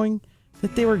not knowing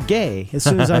that they were gay as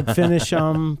soon as I'd finish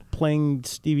playing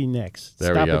Stevie Nicks.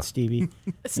 There we Stop go. it, Stevie.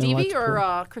 Stevie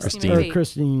or Christine Steve. McVie? Or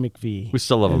Christine McVie. We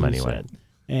still love as them we anyway. said.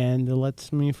 And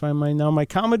let me find my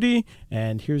comedy,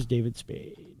 and here's David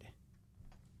Spade.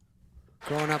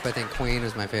 Growing up, I think Queen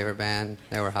was my favorite band.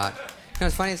 They were hot. You know,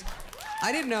 what's funny is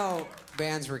I didn't know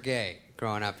bands were gay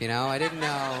growing up, I didn't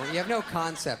know. You have no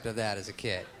concept of that as a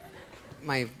kid.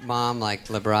 My mom liked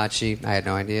Liberace. I had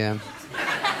no idea.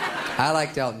 I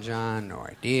liked Elton John. No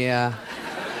idea.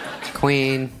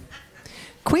 Queen.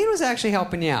 Queen was actually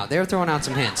helping you out. They were throwing out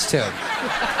some hints, too.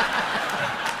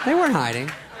 They weren't hiding.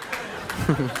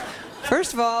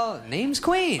 First of all, name's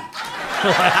Queen.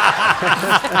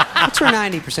 That's where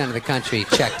 90% of the country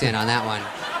checked in on that one.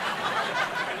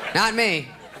 Not me.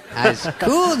 That's a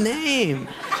cool name.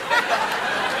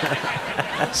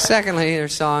 Secondly, their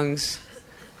songs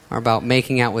are about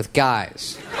making out with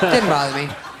guys. Didn't bother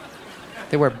me.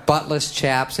 They wear buttless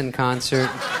chaps in concert.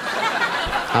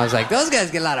 I was like, those guys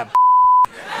get a lot of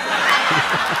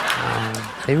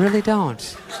they really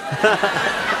don't.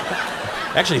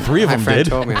 Actually, 3 of My them friend did.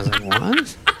 told me, I was like, what?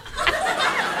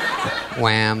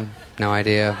 Wham, no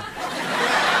idea.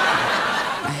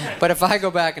 But if I go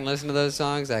back and listen to those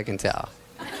songs, I can tell.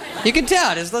 You can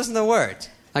tell, just listen to the words.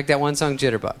 Like that one song,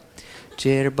 Jitterbug.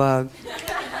 Jitterbug.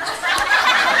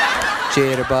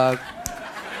 Jitterbug.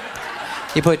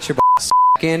 You put your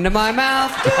into my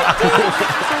mouth.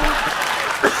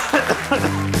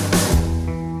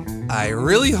 I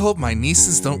really hope my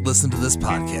nieces don't listen to this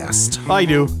podcast. I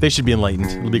do. They should be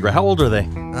enlightened. It'll be great. How old are they?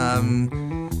 12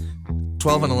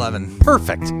 and 11.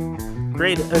 Perfect. A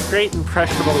great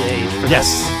impressionable age. For Yes.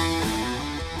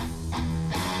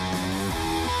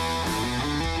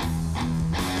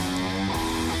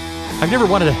 I've never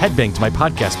wanted a headbang to my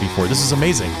podcast before. This is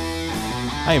amazing.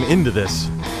 I am into this.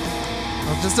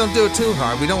 Well, just don't do it too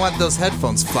hard. We don't want those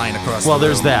headphones flying across Well, the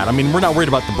there's room. that. I mean, we're not worried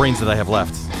about the brains that I have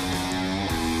left.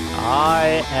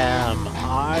 I am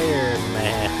Iron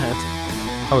Man.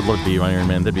 I would love to be Iron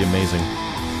Man. That'd be amazing.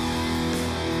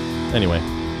 Anyway.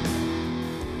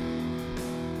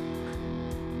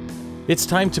 It's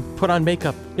time to put on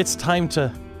makeup. It's time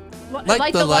to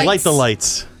Light the lights. light the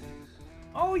lights.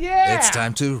 Oh, yeah! It's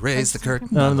time to raise the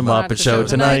curtain On the Muppet Show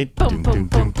tonight. Boom, boom,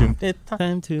 boom, boom. It's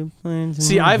time to play.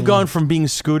 See, I've gone from being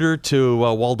Scooter to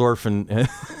Waldorf and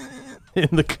in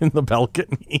the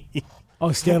balcony. Oh,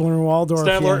 Stadler and Waldorf.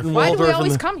 Stadler yeah. and Why do we Waldorf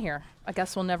always and come here? I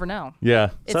guess we'll never know. Yeah.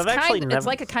 It's, So I've actually it's never-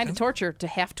 like a kind of torture to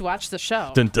have to watch the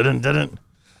show. Dun, dun, dun, dun, dun.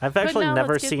 I've actually now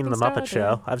never let's get seen The things Muppet started.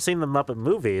 Show. I've seen the Muppet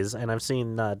movies, and I've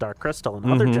seen Dark Crystal and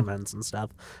other Jim Henson stuff.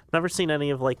 Never seen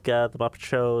any of like the Muppet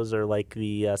shows or like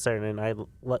the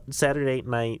Saturday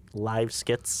night live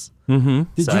skits. Did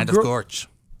you Kind of grow, Gorge.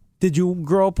 did you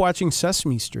grow up watching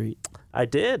Sesame Street? I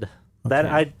did. That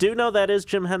I do know that is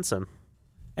Jim Henson.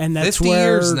 And that's 50 where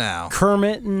years now.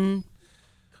 Kermit and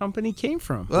company came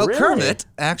from. Well, Really? Kermit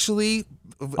actually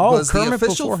Oh, was Kermit the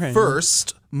official beforehand.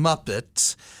 first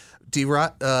Muppet.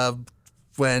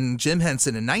 When Jim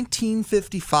Henson in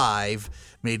 1955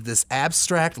 made this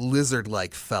abstract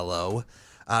lizard-like fellow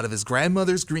out of his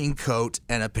grandmother's green coat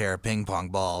and a pair of ping pong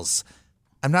balls.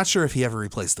 I'm not sure if he ever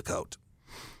replaced the coat.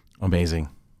 Amazing.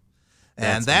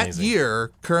 And That's that amazing.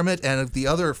 year, Kermit and the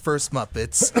other first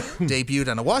Muppets debuted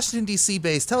on a Washington,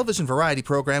 D.C.-based television variety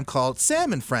program called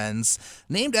Sam and Friends,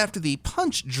 named after the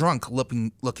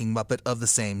punch-drunk-looking Muppet of the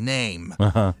same name.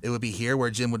 It would be here where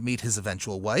Jim would meet his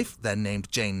eventual wife, then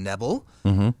named Jane Nebel.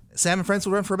 Sam and Friends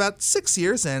would run for about 6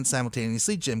 years, and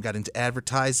simultaneously, Jim got into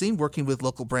advertising, working with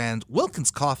local brand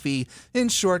Wilkins Coffee in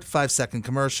short 5-second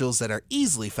commercials that are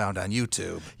easily found on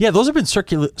YouTube. Yeah, those have been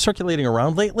circulating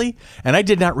around lately, and I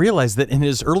did not realize that in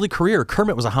his early career,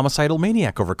 Kermit was a homicidal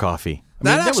maniac over coffee. I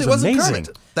mean, That actually was wasn't amazing.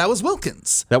 Kermit. That was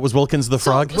Wilkins. That was Wilkins the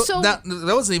frog? So- that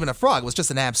wasn't even a frog. It was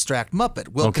just an abstract Muppet.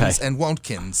 Wilkins Okay. and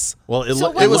Wonkins. Well, it, So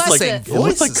looked when It was was the it? same It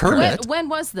voice looked like as Kermit. When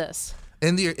was this?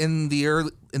 In the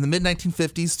mid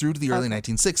 1950s through to the early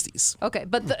 1960s. Okay,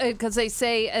 but because they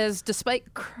say, as despite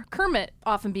Kermit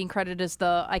often being credited as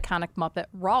the iconic Muppet,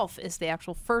 Rolf is the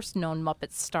actual first known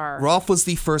Muppet star. Rolf was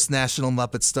the first national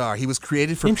Muppet star. He was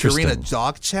created for Interesting. Purina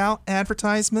dog chow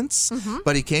advertisements,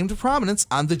 but he came to prominence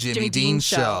on the Jimmy Dean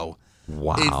Show.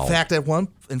 Wow.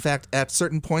 In fact, at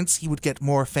certain points, he would get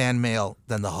more fan mail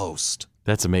than the host.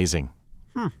 That's amazing.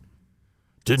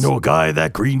 Didn't know a guy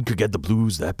that green could get the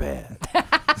blues that bad.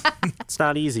 It's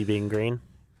not easy being green.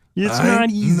 It's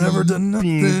Never done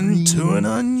nothing to an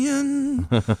onion,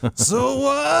 so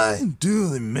why do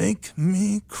they make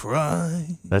me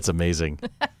cry? That's amazing.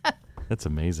 That's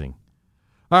amazing.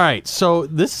 All right, so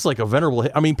this is like a venerable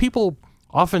hit. I mean, people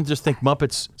often just think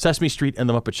Muppets, Sesame Street, and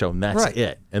The Muppet Show, and that's Right.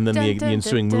 it. And then the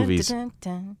ensuing movies. I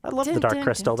love the Dark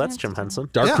Crystal. That's Jim Henson.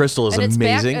 Dark Yeah. Crystal is And it's back,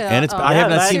 amazing, and it's. oh, I have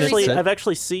Yeah, not seen actually, it. I've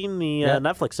actually seen the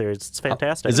Netflix series. It's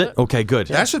fantastic. Is it? Okay, good.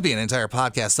 That should be an entire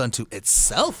podcast unto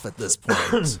itself at this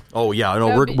point. Oh yeah, no,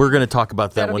 That we're would be- going to talk about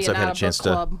that That'll once be I've an had a out-of-book chance to.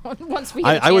 club. Once we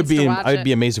get a I would chance to be watch I'd it.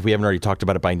 be amazed if we haven't already talked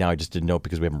about it by now. I just didn't know it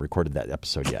because we haven't recorded that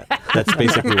episode yet. That's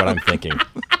basically what I'm thinking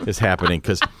is happening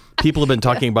because people have been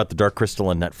talking about the Dark Crystal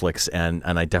on Netflix, and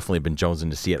I definitely have been jonesing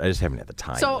to see it. I just haven't had the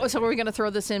time. So are we going to throw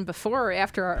this in before or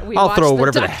after we I'll watch throw the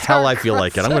whatever the Dark hell I feel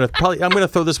like it. Crystal? I'm gonna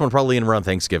throw this one probably in around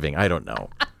Thanksgiving. I don't know.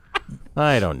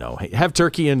 Hey, have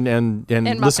turkey and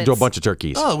listen to a Muppets. bunch of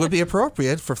turkeys. Oh, it would be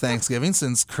appropriate for Thanksgiving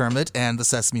since Kermit and the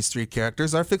Sesame Street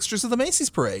characters are fixtures of the Macy's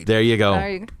Parade. There you go. There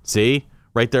you go. See,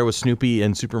 right there with Snoopy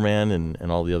and Superman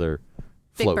and all the other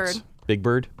Big floats. Bird. Big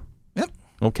Bird. Yep.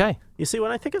 Okay. You see,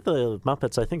 when I think of the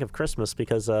Muppets, I think of Christmas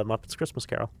because Muppets Christmas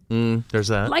Carol. There's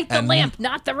that. Light the lamp,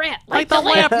 not the rat. Light the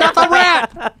lamp. not the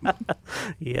rat.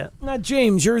 Yeah. Now,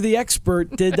 James, you're the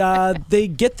expert. Did they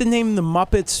get the name the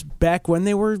Muppets back when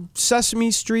they were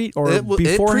Sesame Street or It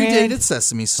beforehand? predated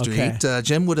Sesame Street. Okay.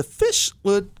 Jim would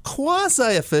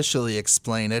quasi-officially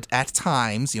explain it at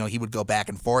times. You know, he would go back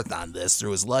and forth on this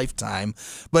through his lifetime,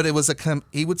 but it was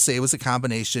he would say it was a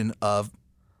combination of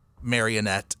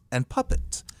marionette and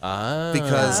puppet.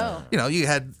 Because you know you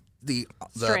had the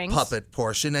Strings. puppet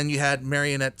portion, and you had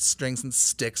marionette strings and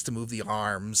sticks to move the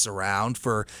arms around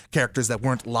for characters that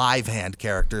weren't live hand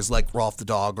characters like Rolf the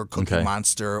dog or Cookie Okay.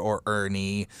 Monster or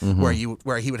Ernie, where he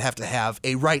would have to have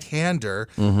a right hander,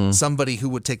 somebody who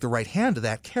would take the right hand of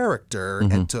that character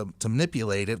and to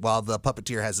manipulate it, while the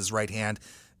puppeteer has his right hand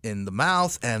in the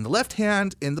mouth and the left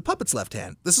hand in the puppet's left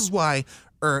hand. This is why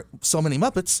so many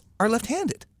Muppets are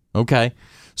left-handed. Okay.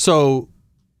 So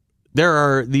there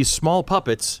are these small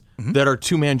puppets that are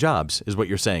two-man jobs, is what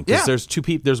you're saying. Because Yeah. there's two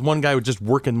people. There's one guy with just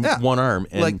working Yeah. one arm.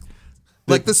 And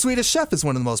Like the Swedish Chef is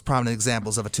one of the most prominent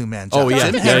examples of a two-man job. Oh, yeah.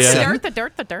 Jim Yeah, Henson, yeah.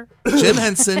 The dirt. Jim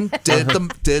Henson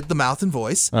did the mouth and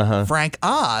voice. Frank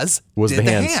Oz Was did the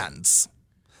the hands. hands.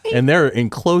 and they're in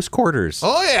close quarters.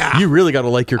 Oh yeah. You really got to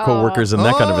like your coworkers in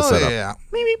that kind of a setup. Yeah.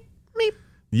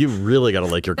 You really got to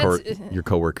like your That's- your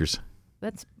coworkers.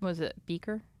 Was it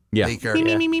Beaker? Yeah. Baker, Me,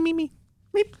 yeah. me, me, me, me,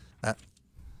 me.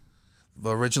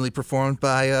 Originally performed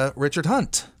by Richard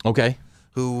Hunt, Okay.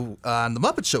 who on the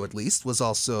Muppet Show at least was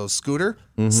also Scooter,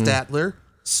 Mm-hmm. Statler,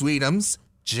 Sweetums,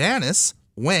 Janice,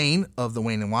 Wayne of the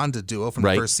Wayne and Wanda duo from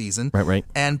Right. the first season. Right.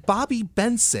 And Bobby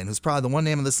Benson, who's probably the one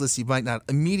name on this list you might not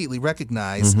immediately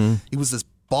recognize. Mm-hmm. He was this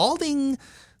balding,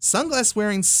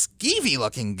 sunglass-wearing,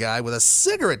 skeevy-looking guy with a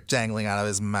cigarette dangling out of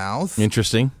his mouth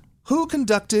Interesting. who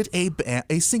conducted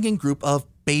a singing group of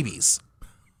babies.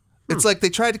 It's like they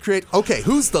tried to create, okay,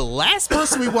 who's the last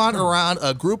person we want around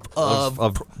a group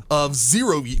of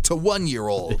 0 to 1 year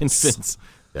olds? Infants.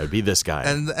 That would be this guy.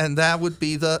 And that would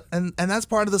be and that's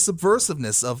part of the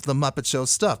subversiveness of the Muppet Show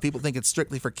stuff. People think it's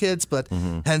strictly for kids, but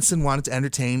Henson wanted to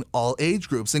entertain all age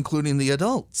groups, including the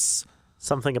adults.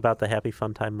 Something about the Happy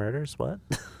Fun Time Murders? What?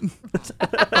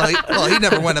 Well, he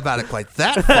never went about it quite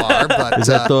that far, but is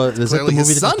that the clearly movie his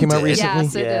that son just came out did. recently?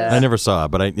 Yes, it Yeah. is. I never saw it,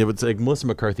 but it was like Melissa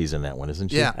McCarthy's in that one, isn't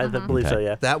she? Yeah. I believe so,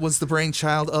 yeah. That was the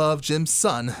brainchild of Jim's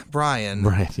son, Brian.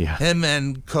 Right, yeah. Him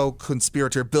and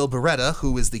co-conspirator Bill Beretta,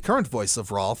 who is the current voice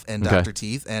of Rolf and Okay. Dr.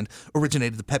 Teeth, and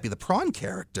originated the Peppy the Prawn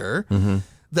character.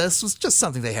 This was just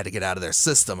something they had to get out of their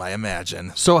system, I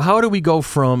imagine. So how do we go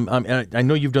from? I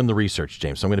know you've done the research,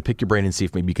 James. So I'm going to pick your brain and see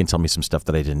if maybe you can tell me some stuff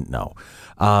that I didn't know.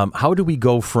 How do we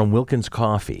go from Wilkins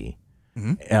Coffee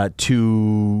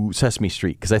to Sesame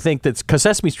Street? Because I think because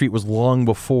Sesame Street was long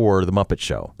before the Muppet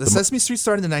Show. The Sesame Street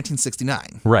started in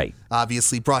 1969. Right.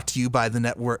 Obviously brought to you by the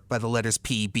network by the letters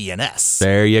P, B, and S.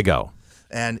 There you go.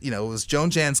 And, it was Joan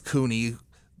Jans Cooney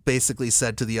basically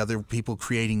said to the other people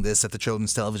creating this at the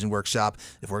Children's Television Workshop,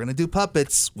 if we're going to do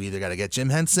puppets, we either got to get Jim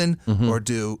Henson or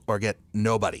get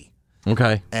nobody.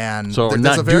 Okay. And so there's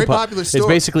not a very do pu- popular story. It's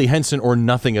basically Henson or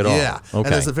nothing at all. Yeah. Okay. And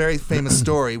there's a very famous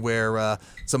story where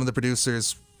some of the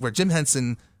producers, where Jim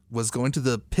Henson was going to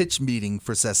the pitch meeting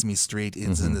for Sesame Street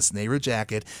in this Nehru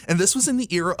jacket. And this was in the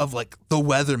era of like the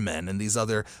Weathermen and these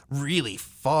other really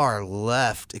far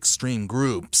left extreme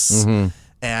groups.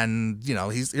 And,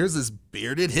 here's this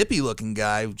bearded hippie looking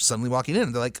guy suddenly walking in.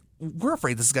 And they're like, we're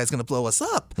afraid this guy's going to blow us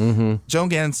up. Joan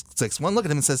Gans takes one look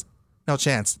at him and says, no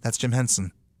chance. That's Jim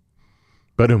Henson.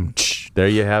 Boom. There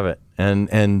you have it. And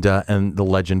the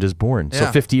legend is born. So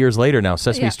Yeah. 50 years later now,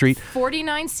 Sesame Street.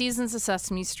 49 seasons of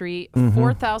Sesame Street,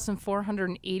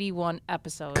 4,481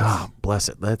 episodes. God bless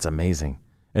it. That's amazing.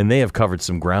 And they have covered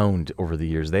some ground over the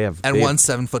years. They have And they one have-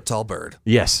 7-foot-tall bird.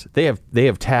 Yes, they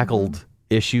have tackled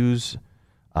issues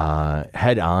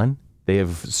head on. They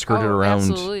have skirted around.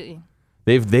 Absolutely.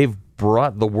 They've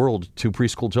brought the world to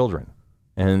preschool children,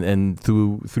 and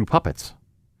through puppets.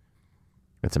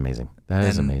 That's amazing. That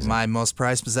is amazing. My most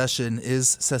prized possession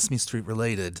is Sesame Street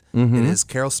related. It is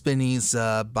Carol Spinney's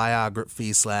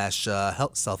biography /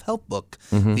 self-help book,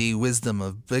 The Wisdom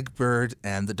of Big Bird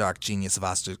and the Dark Genius of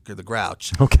Oscar the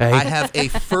Grouch. Okay. I have a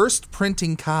first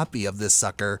printing copy of this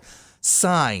sucker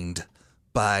signed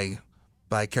by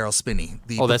Carol Spinney,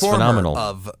 the Oh, that's performer phenomenal.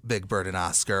 of Big Bird and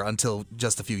Oscar until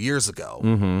just a few years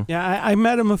ago. Yeah, I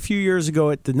met him a few years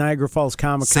ago at the Niagara Falls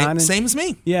Comic Con. Same as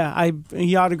me. Yeah,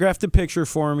 he autographed a picture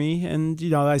for me, and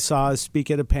I saw us speak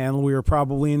at a panel. We were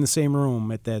probably in the same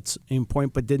room at that same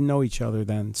point, but didn't know each other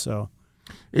then. So,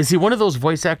 Is he one of those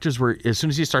voice actors where as soon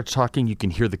as he starts talking, you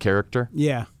can hear the character?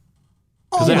 yeah.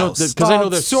 Because I know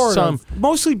there's sort some. of.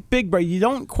 Mostly Big Bird. You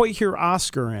don't quite hear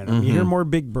Oscar in him. You hear more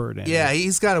Big Bird in him. Yeah,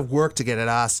 he's got to work to get at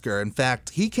Oscar. In fact,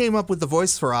 he came up with the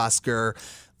voice for Oscar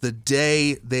the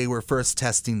day they were first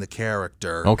testing the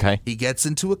character. Okay. He gets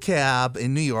into a cab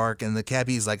in New York, and the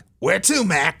cabbie's like, "Where to,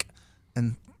 Mac?"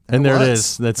 And And there it was.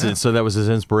 is. That's it. So that was his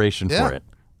inspiration Yeah. for it.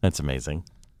 That's amazing.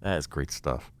 That is great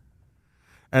stuff.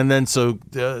 And then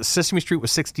Sesame Street was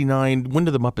 69. When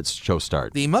did the Muppets show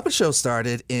start? The Muppet Show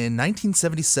started in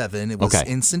 1977. It was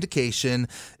Okay. in syndication.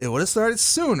 It would have started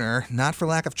sooner, not for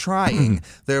lack of trying.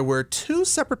 There were 2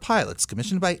 separate pilots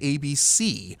commissioned by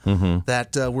ABC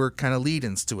that were kind of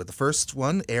lead-ins to it. The first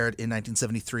one aired in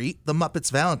 1973. The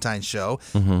Muppets Valentine Show,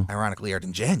 ironically aired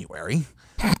in January.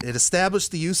 It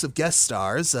established the use of guest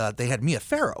stars. They had Mia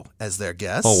Farrow as their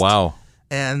guest. Oh, wow.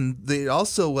 And they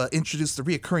also introduced the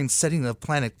reoccurring setting of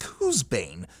planet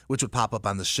Coosbane, which would pop up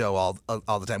on the show all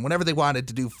the time. Whenever they wanted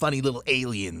to do funny little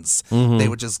aliens, they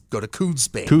would just go to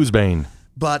Coosbane. Coosbane.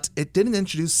 But it didn't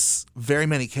introduce very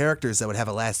many characters that would have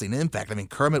a lasting impact. I mean,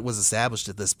 Kermit was established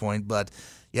at this point, but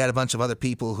you had a bunch of other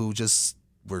people who just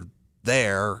were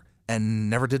there and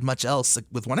never did much else,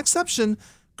 with one exception,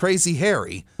 Crazy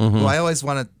Harry, who I always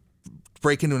want to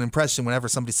break into an impression whenever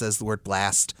somebody says the word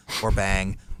blast or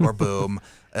bang or boom.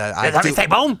 Say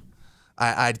boom.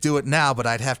 I'd do it now, but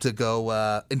I'd have to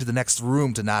go into the next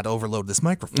room to not overload this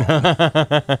microphone.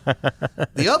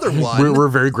 The other one, We're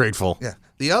very grateful. yeah,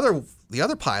 the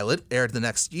other pilot aired the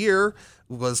next year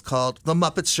was called The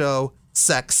Muppet Show: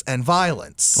 Sex and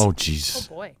Violence. Oh, jeez.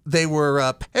 Boy. They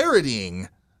were parodying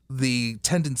the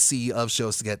tendency of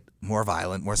shows to get more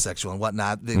violent, more sexual, and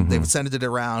whatnot. They've centered it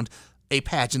around a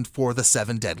pageant for the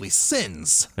 7 deadly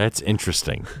sins. That's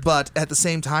interesting. But at the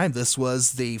same time, this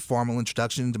was the formal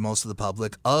introduction to most of the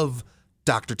public of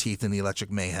Dr. Teeth and the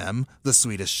Electric Mayhem, the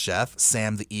Swedish Chef,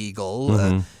 Sam the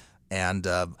Eagle, and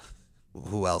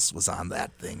who else was on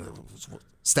that thing?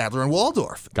 Statler and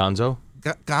Waldorf. Gonzo?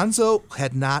 Gonzo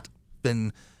had not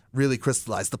been really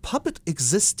crystallized. The puppet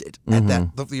existed at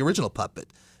the original puppet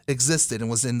existed and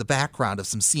was in the background of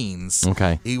some scenes.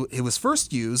 Okay. It was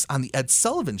first used on the Ed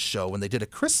Sullivan Show when they did a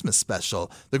Christmas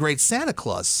special, The Great Santa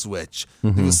Claus Switch.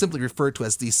 It was simply referred to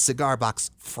as the cigar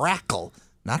box Frackle.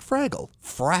 Not Fraggle,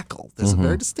 Frackle. There's a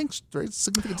very significant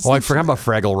distinction. Oh, I forgot about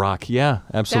Fraggle Rock. Yeah,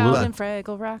 absolutely. Down in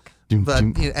Fraggle Rock. But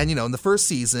in the first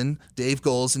season, Dave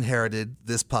Goelz inherited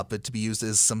this puppet to be used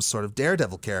as some sort of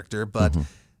daredevil character. But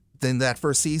then that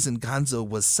first season, Gonzo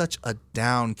was such a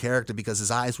down character because his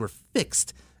eyes were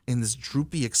fixed in this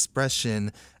droopy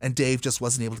expression, and Dave just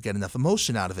wasn't able to get enough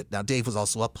emotion out of it. Now, Dave was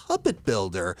also a puppet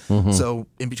builder, so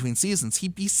in between seasons, he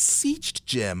beseeched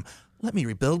Jim, let me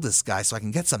rebuild this guy so I can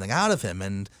get something out of him.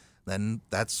 And then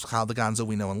that's how the Gonzo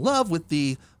we know and love with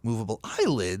the movable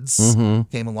eyelids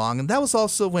came along. And that was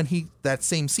also when that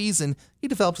same season, he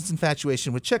developed his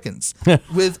infatuation with chickens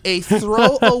with a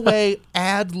throwaway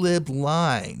ad-lib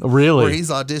line. Really? Where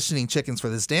he's auditioning chickens for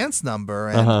this dance number.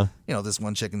 And, this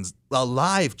one chicken's a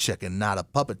live chicken, not a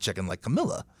puppet chicken like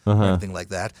Camilla or anything like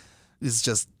that. Is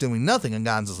just doing nothing. And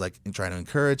Gonzo's like trying to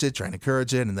encourage it.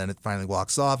 And then it finally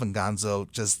walks off. And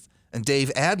and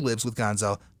Dave ad-libs with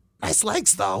Gonzo, nice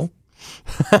legs, though.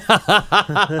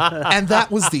 And that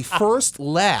was the first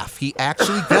laugh he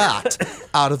actually got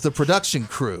out of the production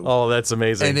crew. Oh, that's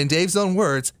amazing. And in Dave's own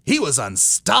words, he was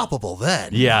unstoppable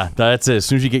then. Yeah, that's it. As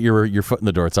soon as you get your foot in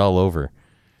the door, it's all over.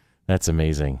 That's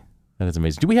amazing. That is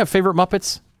amazing. Do we have favorite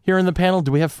Muppets here in the panel?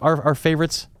 Do we have our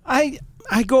favorites? I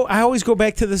always go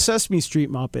back to the Sesame Street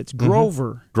Muppets.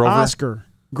 Grover. Oscar.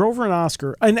 Grover and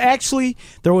Oscar. And actually,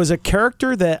 there was a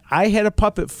character that I had a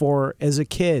puppet for as a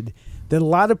kid that a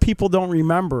lot of people don't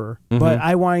remember, but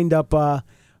I wind up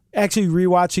actually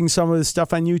rewatching some of the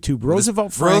stuff on YouTube.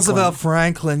 Roosevelt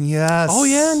Franklin, yes. Oh,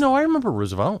 yeah. No, I remember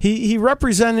Roosevelt. He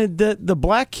represented the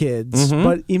black kids,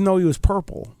 but even though he was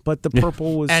purple. But the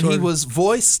purple was and he was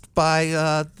voiced by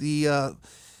the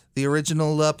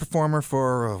original performer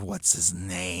for, what's his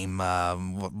name?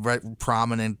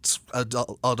 Prominent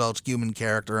adult human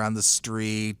character on the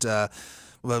street.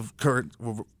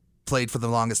 Played for the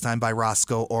longest time by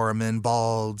Roscoe Orman,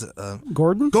 bald.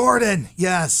 Gordon? Gordon,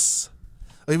 yes.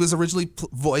 He was originally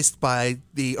voiced by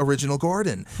the original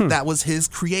Gordon. That was his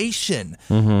creation.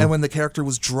 And when the character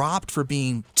was dropped for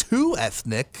being too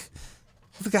ethnic,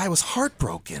 the guy was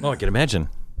heartbroken. Oh, I can imagine.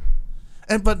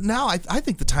 But now I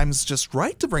think the time is just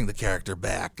right to bring the character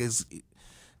back, because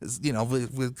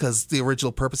the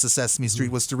original purpose of Sesame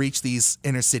Street was to reach these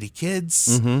inner city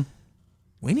kids.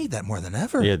 We need that more than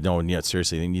ever. Yeah,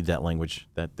 seriously, they need that language,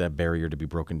 that barrier to be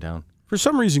broken down. For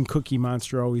some reason, Cookie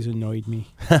Monster always annoyed me.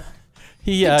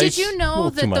 Did you know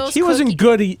that he wasn't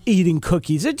good at eating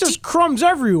cookies? It just crumbs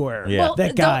everywhere. Yeah. Well,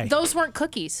 that guy. Those weren't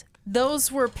cookies.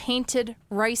 Those were painted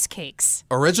rice cakes.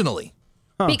 Originally.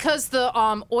 Because the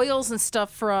oils and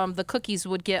stuff from the cookies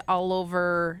would get all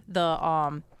over the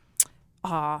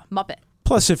Muppet.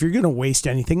 Plus, if you're going to waste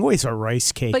anything, waste a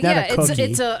rice cake, But not yeah, a cookie.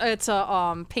 it's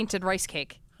a painted rice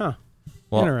cake. Huh.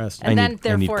 Well, interesting. And I then need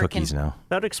therefore cookies now.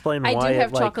 That would explain I why do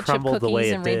have it chocolate chip crumbled the way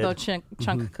cookies it and did. rainbow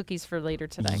chunk cookies for later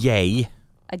today. Yay.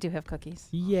 I do have cookies.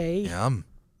 Yay. Yum.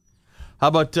 How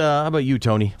about you,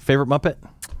 Tony? Favorite Muppet?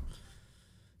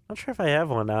 Not sure if I have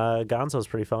one. Gonzo's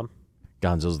pretty fun.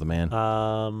 Gonzo's the man.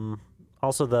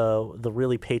 Also the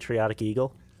really patriotic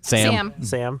eagle. Sam.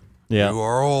 Yeah. You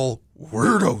are all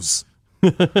weirdos.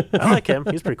 I like him.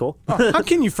 He's pretty cool. How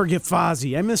can you forget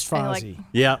Fozzie? I missed Fozzie.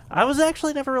 Yeah. I was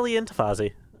actually never really into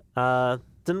Fozzie.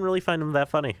 Didn't really find him that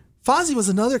funny. Fozzie was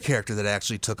another character that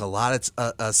actually took a lot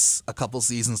of a couple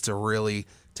seasons to really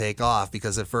take off,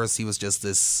 because at first he was just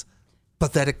this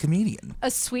pathetic comedian.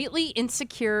 A sweetly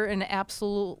insecure and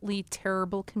absolutely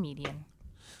terrible comedian.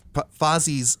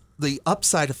 The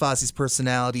upside of Fozzie's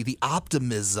personality, the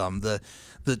optimism, the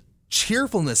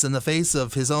cheerfulness in the face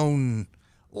of his own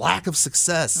lack of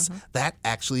success, that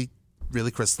actually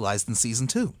really crystallized in season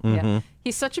 2. Yeah.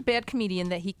 He's such a bad comedian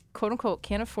that he quote unquote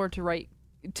can't afford good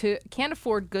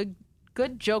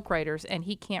joke writers, and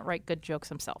he can't write good jokes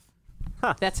himself.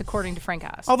 That's according to Frank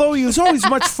Oz. Although he was always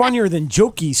much funnier than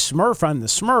Jokey Smurf on the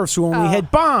Smurfs, who only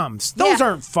had bombs. Those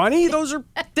aren't funny. Those are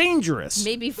dangerous.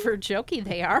 Maybe for Jokey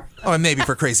they are. Oh, and maybe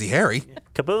for Crazy Harry.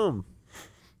 Kaboom.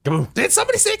 Did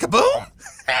somebody say kaboom?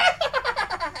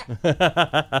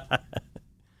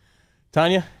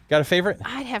 Tanya, got a favorite?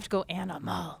 I'd have to go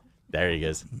Animal. There he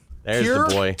goes. There's Pure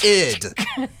the boy. id.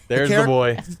 There's the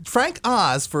boy. Frank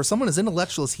Oz, for someone as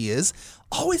intellectual as he is,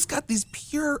 always got these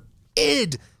pure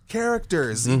id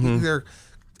characters. They're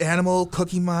Animal,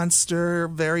 Cookie Monster,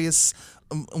 various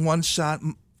one-shot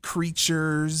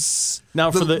creatures.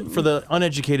 Now, for the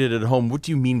uneducated at home, what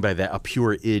do you mean by that? A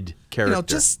pure id character?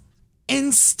 Just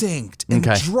instinct and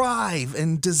drive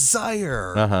and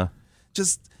desire.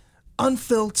 Just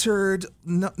unfiltered,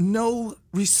 no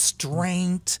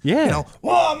restraint. Yeah.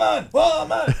 Woman.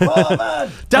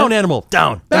 Down, Animal.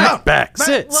 Down. Back.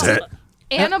 Sit.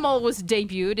 Animal was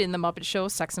debuted in the Muppet Show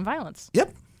Sex and Violence.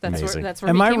 Yep. That's where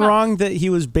Am he I came wrong that he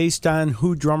was based on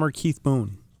Who drummer Keith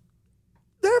Moon?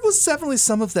 There was definitely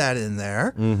some of that in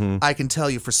there. I can tell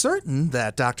you for certain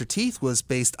that Dr. Teeth was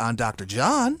based on Dr.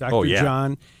 John. Dr.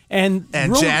 John. And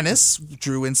Janice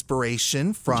drew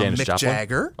inspiration from Janis Mick Joplin?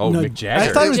 Jagger. Oh, Mick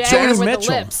Jagger. I thought it was Jagger Joni with the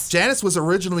Mitchell. lips. Janice was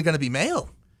originally going to be male.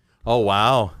 Oh,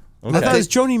 wow. Okay. I thought it was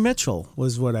Joni Mitchell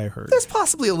was what I heard. There's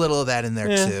possibly a little of that in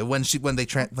there too when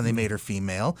they made her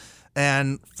female.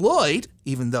 And Floyd,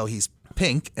 even though he's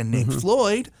pink and named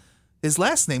Floyd, his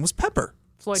last name was Pepper.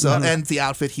 Floyd So Pepper. and the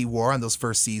outfit he wore on those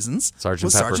first seasons Sergeant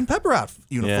was Pepper. Sergeant Pepper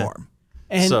uniform.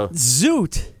 And So-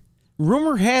 Zoot,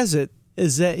 rumor has it,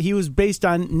 is that he was based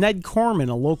on Ned Corman,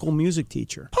 a local music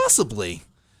teacher. Possibly.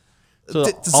 So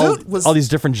Zoot was all these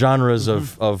different genres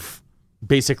of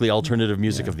basically alternative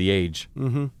music of the age,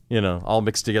 all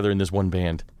mixed together in this one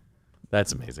band.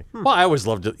 That's amazing. Well, I always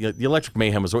loved it. The Electric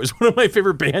Mayhem was always one of my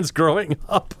favorite bands growing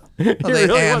up. It well, they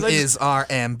really am was. I just- is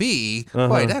R&B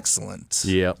quite excellent.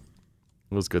 Yep.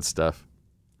 It was good stuff.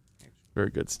 Very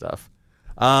good stuff.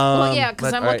 Well, yeah,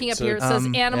 because I'm all right, looking up so, here. It says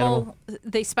Animal.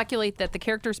 They speculate that the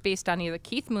character is based on either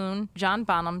Keith Moon, John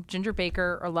Bonham, Ginger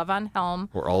Baker, or Levon Helm,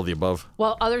 Or all of the above.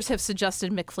 while others have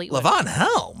suggested Mick Fleetwood. Levon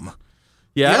Helm.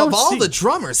 Yeah, I Of don't all see- the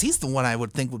drummers, he's the one I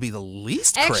would think would be the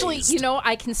least Actually, praised.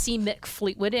 I can see Mick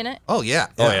Fleetwood in it. Oh, yeah.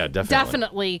 Oh, yeah, definitely.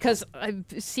 Definitely, because I'm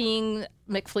seeing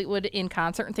Mick Fleetwood in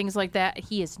concert and things like that.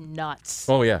 He is nuts.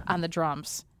 Oh, yeah. On the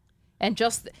drums, and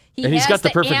just And he's has got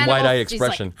the perfect animal- wide-eye he's like,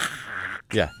 expression.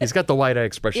 Yeah, he's got the wide-eye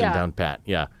expression Yeah. down pat.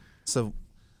 Yeah. So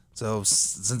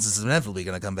since it's inevitably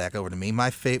going to come back over to me,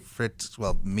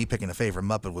 me picking a favorite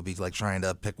Muppet would be like trying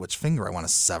to pick which finger I want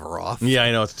to sever off. Yeah,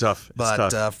 I know. It's tough. It's But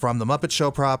tough. from the Muppet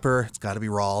Show proper, it's got to be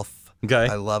Rolf. Okay.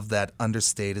 I love that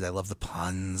understated. I love the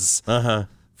puns. Uh-huh.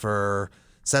 For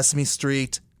Sesame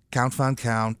Street, Count Von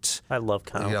Count. I love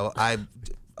Count. I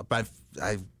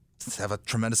have a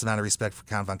tremendous amount of respect for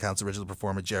Count Von Count's original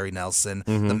performer, Jerry Nelson,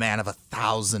 the man of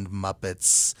 1,000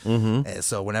 Muppets.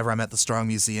 So whenever I'm at the Strong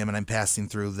Museum and I'm passing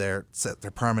through their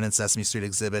permanent Sesame Street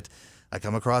exhibit, I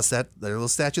come across their little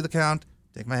statue of the Count,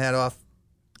 take my hat off.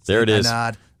 There it I is.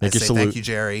 nod. Make I your say, salute. thank you,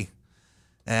 Jerry.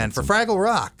 And for Fraggle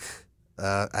Rock,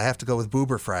 I have to go with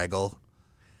Boober Fraggle.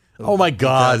 Oh, my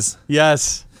God. Because-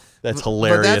 Yes. That's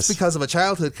hilarious. But that's because of a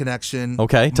childhood connection.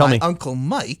 Okay, tell my me. Uncle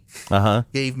Mike Uh-huh.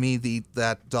 gave me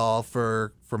that doll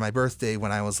for my birthday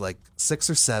when I was like 6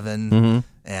 or 7, Mm-hmm.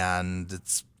 and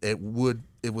it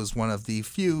was one of the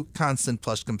few constant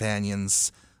plush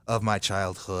companions of my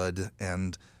childhood,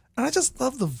 and I just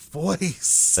love the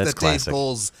voice That's that classic. Dave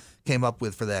Bowles came up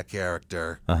with for that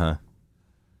character. Uh-huh.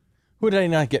 Who did I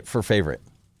not get for favorite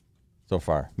so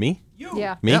far? Me?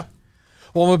 Yeah. Me? Yeah.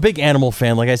 Well, I'm a big Animal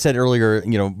fan. Like I said earlier,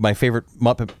 my favorite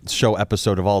Muppet Show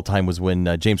episode of all time was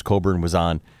when James Coburn was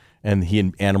on, and he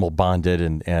and Animal bonded,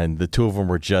 and the two of them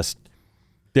were just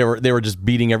they were just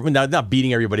beating not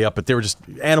beating everybody up, but they were just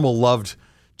Animal loved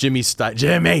Jimmy's style.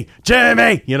 Jimmy,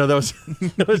 that was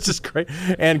it was just great.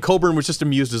 And Coburn was just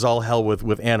amused as all hell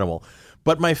with Animal.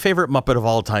 But my favorite Muppet of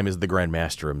all time is the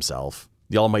Grandmaster himself,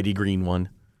 the Almighty Green one.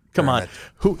 Come on,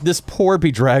 this poor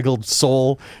bedraggled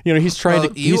soul. He's trying to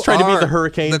beat the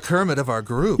hurricane. The Kermit of our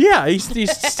group. Yeah, he's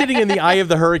sitting in the eye of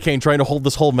the hurricane, trying to hold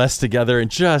this whole mess together,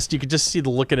 and you could just see the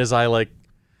look in his eye, like,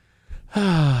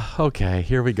 okay,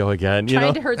 here we go again.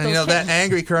 Trying to hurt And those that kittens.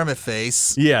 angry Kermit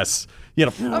face. Yes,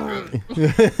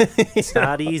 It's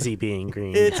not easy being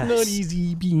green. It's not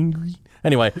easy being green.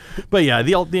 Anyway, but yeah,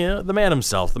 the man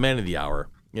himself, the man of the hour.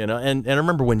 And I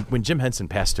remember when Jim Henson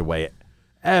passed away.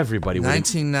 Everybody went.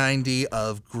 1990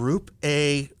 of Group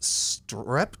A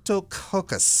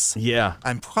Streptococcus. Yeah.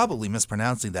 I'm probably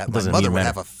mispronouncing that. My Doesn't mother even would matter.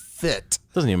 have a fit.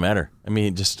 Doesn't even matter. I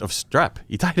mean, just of strep.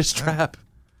 He died of strep.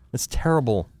 It's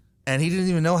terrible. And he didn't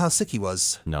even know how sick he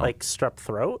was. No. Like strep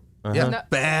throat? Yeah, No.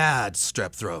 bad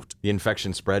strep throat. The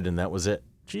infection spread, and that was it.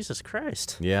 Jesus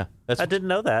Christ. Yeah. I didn't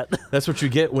know that. That's what you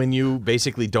get when you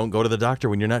basically don't go to the doctor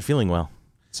when you're not feeling well.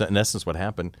 So in essence, what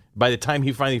happened. By the time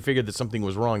he finally figured that something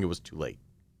was wrong, it was too late.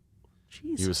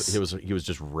 Jesus. He was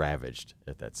just ravaged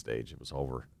at that stage. It was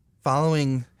over.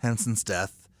 Following Henson's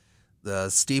death,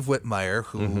 Steve Whitmire,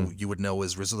 who you would know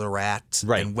as Rizzler Rat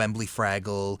and Wembley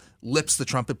Fraggle, Lips the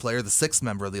trumpet player, the sixth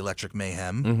member of the Electric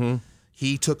Mayhem,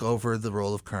 he took over the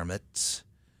role of Kermit.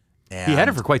 And he had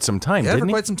it for quite some time, didn't he? He had it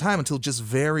for quite some time until just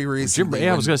very recently.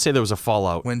 I was going to say there was a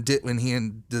fallout. When he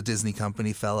and the Disney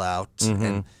company fell out.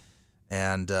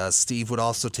 And Steve would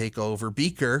also take over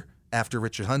Beaker after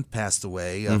Richard Hunt passed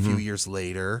away a few years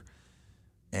later.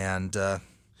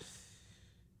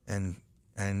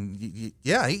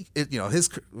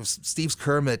 Steve's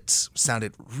Kermit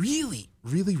sounded really,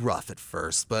 really rough at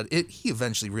first, but he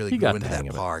eventually really grew into that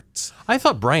part. I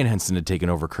thought Brian Henson had taken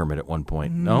over Kermit at one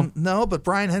point. No, but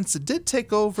Brian Henson did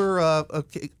take over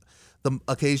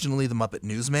occasionally the Muppet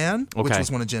Newsman, which was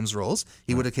one of Jim's roles.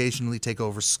 He would occasionally take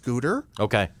over Scooter.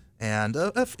 Okay. And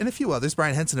a few others.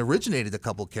 Brian Henson originated a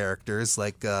couple characters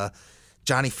like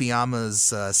Johnny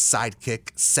Fiamma's sidekick,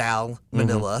 Sal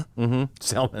Manila.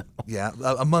 Sal Manila. Yeah,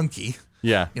 a monkey.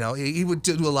 Yeah. He would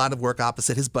do a lot of work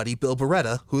opposite his buddy Bill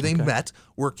Beretta, who they met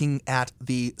working at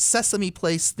the Sesame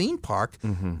Place theme park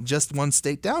just one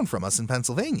state down from us in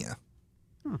Pennsylvania.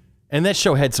 And that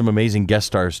show had some amazing guest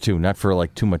stars, too, not for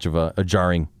like too much of a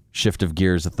jarring shift of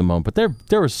gears at the moment, but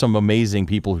there were some amazing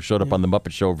people who showed up on the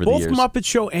Muppet Show over the years. Both Muppet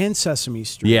Show and Sesame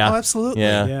Street. Yeah. Oh, absolutely.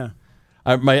 Yeah.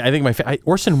 I think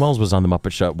Orson Welles was on the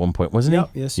Muppet Show at one point, wasn't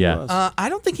he? Yes, he was. I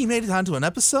don't think he made it onto an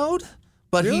episode,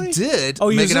 but Really? he did He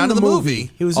make was it in onto the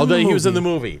movie. He was in the movie. He was in the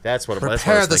movie. That's what it was.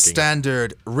 Prepare the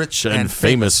standard rich and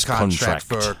famous contract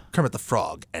for Kermit the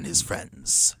Frog and his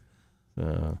friends.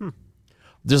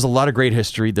 There's a lot of great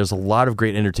history. There's a lot of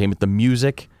great entertainment. The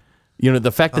music,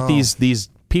 the fact that these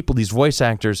people, these voice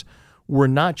actors, were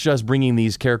not just bringing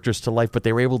these characters to life, but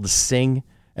they were able to sing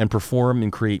and perform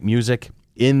and create music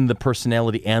in the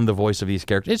personality and the voice of these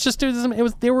characters. It's just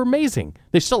they were amazing.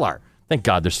 They still are. Thank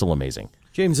God they're still amazing.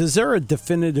 James, is there a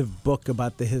definitive book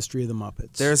about the history of the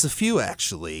Muppets? There's a few,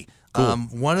 actually. Cool.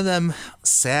 One of them,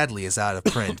 sadly, is out of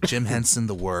print. Jim Henson,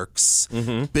 The Works.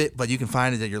 But you can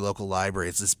find it at your local library.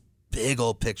 It's this big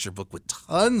old picture book with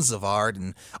tons of art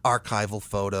and archival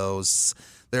photos.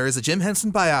 There is a Jim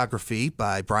Henson biography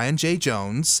by Brian J.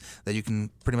 Jones that you can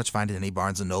pretty much find in any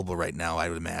Barnes & Noble right now, I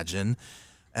would imagine.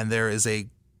 And there is a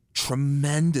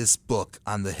tremendous book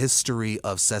on the history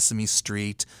of Sesame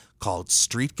Street called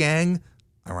Street Gang,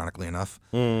 ironically enough.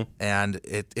 And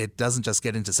it doesn't just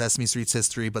get into Sesame Street's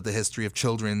history, but the history of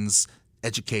children's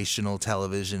educational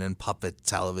television and puppet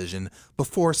television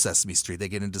before Sesame Street. They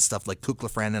get into stuff like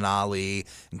Kukla, Fran and Ollie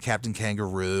and Captain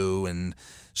Kangaroo and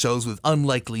shows with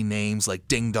unlikely names like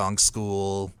Ding Dong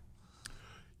School.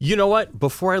 You know what?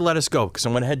 Before I let us go, because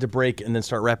I'm going to head to break and then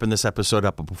start wrapping this episode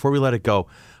up, but before we let it go,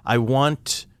 I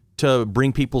want to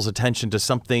bring people's attention to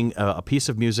something, a piece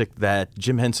of music that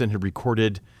Jim Henson had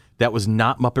recorded that was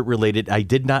not Muppet related. I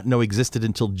did not know existed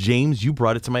until, James, you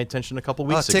brought it to my attention a couple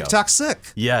weeks ago. TikTok Sick.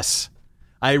 Yes.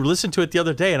 I listened to it the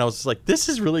other day and I was just like, this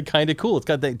is really kind of cool. It's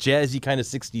got that jazzy kind of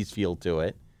 60s feel to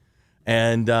it.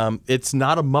 And it's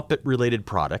not a Muppet-related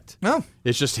product. No.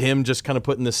 It's just him just kind of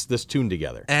putting this tune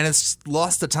together. And it's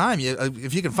lost to time.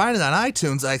 If you can find it on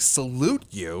iTunes, I salute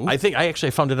you. I think I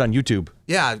found it on YouTube.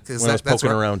 Yeah, because when I was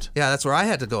poking around. Yeah, that's where I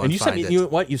had to go and you find sent me, it. You know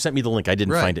what? You sent me the link. I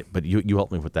didn't find it, but you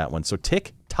helped me with that one. So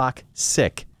TikTok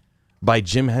Sick by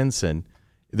Jim Henson.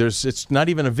 It's not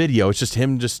even a video. It's just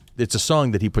him. It's a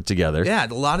song that he put together. Yeah,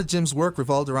 a lot of Jim's work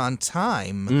revolved around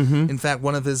time. In fact,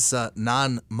 one of his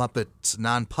non-Muppet,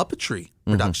 non-puppetry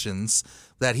productions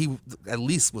that he at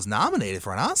least was nominated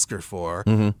for an Oscar for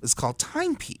is called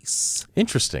Timepiece.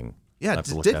 Interesting. Yeah,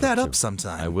 dig that up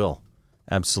sometime. I will.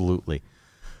 Absolutely.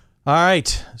 All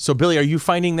right. So, Billy, are you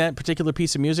finding that particular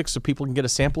piece of music so people can get a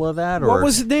sample of that? Or what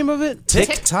was the name of it?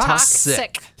 TikTok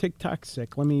Sick. TikTok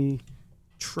Sick. Let me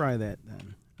try that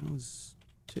then. That was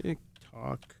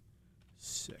TikTok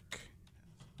Sick.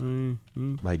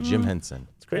 By Jim Henson.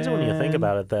 It's crazy when you think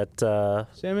about it that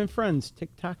Sam and Friends,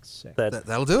 TikTok Sick.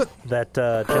 That'll do it. That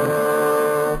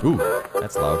Ooh,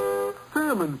 that's loud.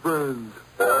 Sam and Friends.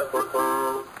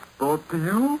 Brought to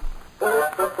you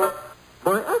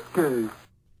by SK.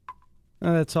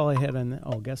 Oh, that's all I had on that.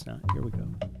 Oh, guess not. Here we go.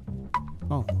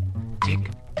 Oh.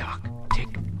 Tick tock, tick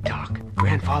tock.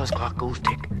 Grandfather's clock goes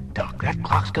tick tock. That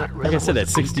clock's got rhythm. Like I said, that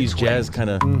 60s jazz kind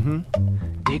of.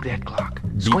 Dig that clock.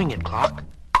 Swing it, clock.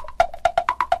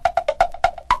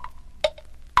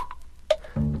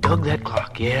 Dug that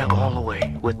clock, yeah, all the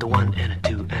way. With the 1 and a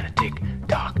 2 and a tick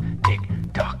tock, tick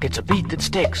tock. It's a beat that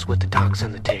sticks with the tocks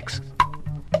and the ticks.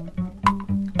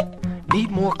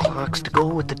 Need more clocks to go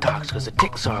with the tocks, cause the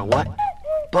ticks are what?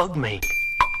 Bug me.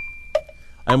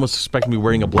 I almost expect him to be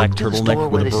wearing a black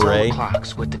turtleneck with a beret.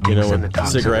 Clocks with the You ticks know, and the with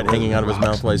talks cigarette and the hanging out of his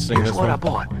rhythm mouth while he's singing Here's this what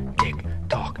one. I bought. Tick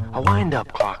tock. A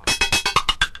wind-up clock.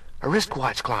 A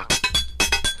wristwatch clock.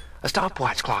 A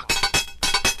stopwatch clock.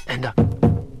 And a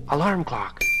alarm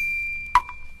clock.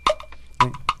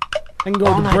 I can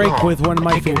go to break with one of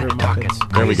my favorite Muppets.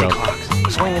 There we go. Clocks,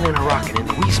 swinging and a rocking in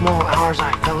the wee small hours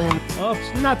I fell in. Oh,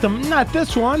 not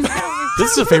this one.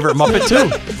 This is a favorite Muppet, too.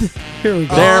 Here we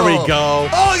go. There we go.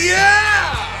 Oh,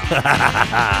 yeah!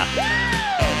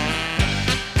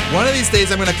 One of these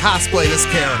days, I'm going to cosplay this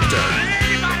character.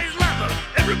 Everybody's lover,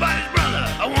 everybody's brother.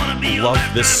 I want to be Love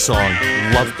this song.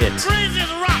 Love it. crazy as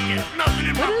a rocket, nothing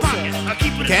in my pocket. I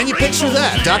keep it Can you picture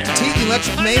that? Dr. T, the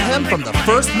Electric Mayhem from the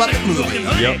first Muppet movie.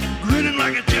 Yep. Grinning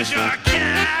like a Cheshire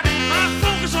cat. I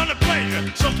focus on the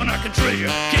pleasure, something I can treasure.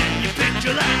 Can you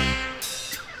picture that?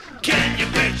 Can you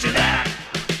picture that?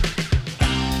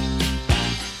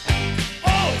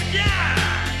 Oh, yeah!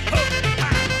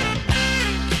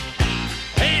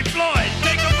 Hey, Floyd,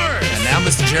 take a verse. And now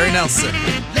Mr. Jerry Nelson.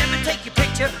 Let me take your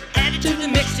picture, add it to the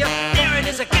mixture. There it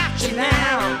is, I got you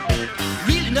now.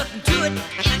 Really nothing to it,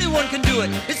 anyone can do it.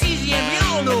 It's easy and we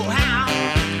all know how.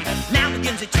 Now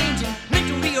begins a changing,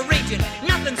 mental rearranging.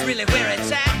 Nothing's really where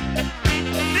it's at.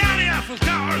 Down the Eiffel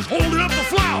Tower's holding up a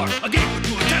flower. I gave it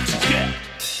to a Texas cat.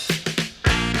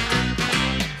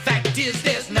 Fact is,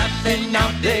 there's nothing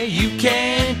out there you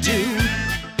can't do.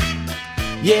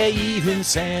 Yeah, even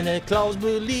Santa Claus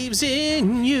believes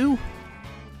in you.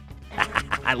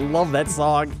 I love that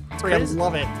song. I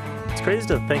love it. It's crazy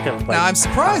to think of. Now, I'm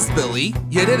surprised, Billy,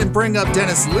 you didn't bring up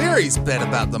Dennis Leary's bit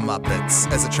about the Muppets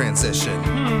as a transition.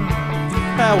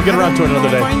 We'll get around to it another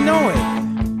day. I know it.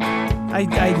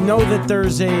 I know that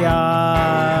there's a.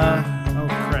 Oh,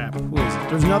 crap. Who is it?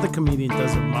 There's another comedian that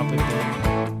does a Muppet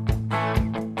bit.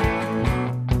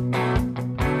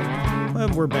 Well,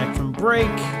 we're back from break.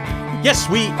 Yes,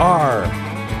 we are.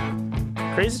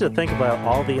 Crazy to think about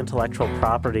all the intellectual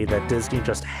property that Disney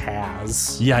just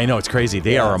has. Yeah, I know. It's crazy.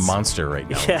 They are a Yes. monster right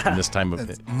now. Yeah. In this time of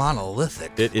It's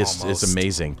monolithic. it is. almost. It's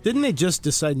amazing. Didn't they just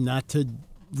decide not to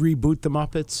reboot the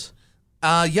Muppets?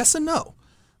 Yes and no.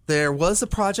 There was a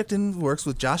project in the works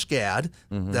with Josh Gad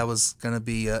that was going to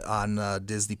be on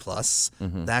Disney Plus.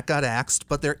 That got axed,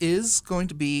 but there is going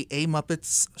to be a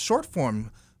Muppets short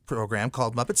form program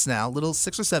called Muppets Now, little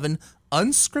 6 or 7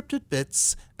 unscripted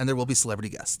bits, and there will be celebrity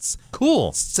guests.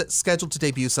 Cool. Scheduled to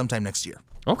debut sometime next year.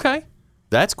 Okay.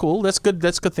 That's cool. That's good.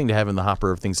 That's a good thing to have in the hopper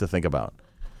of things to think about.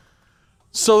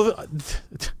 So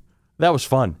that was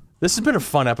fun. This has been a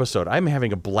fun episode. I'm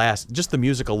having a blast. Just the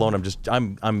music alone,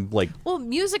 I'm like, Well,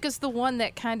 music is the one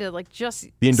that kind of like just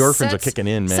the endorphins are kicking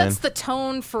in, man. Sets the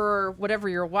tone for whatever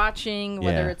you're watching,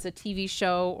 whether Yeah. it's a TV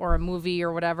show or a movie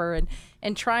or whatever,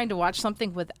 and trying to watch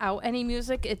something without any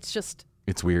music, it's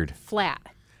weird. flat.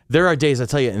 There are days, I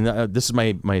tell you, and this is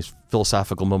my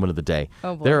philosophical moment of the day.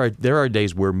 Oh, boy. There are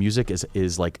days where music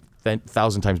is like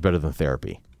 1,000 times better than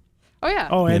therapy. Oh yeah.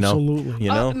 Oh, You know? absolutely.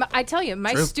 You know? I tell you,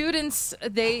 my students,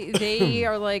 they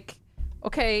are like,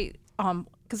 okay,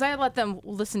 because I let them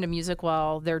listen to music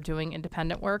while they're doing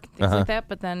independent work, things like that.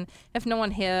 But then if no one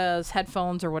has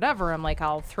headphones or whatever, I'm like,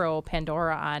 I'll throw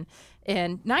Pandora on,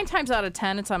 and 9 times out of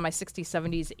 10, it's on my 60s,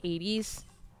 70s, 80s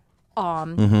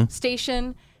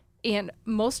station, and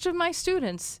most of my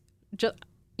students just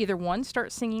either one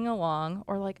start singing along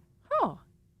or like, oh,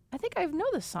 I think I know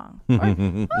this song.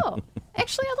 Or, oh,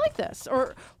 actually, I like this,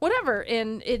 or whatever.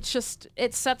 And it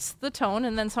sets the tone.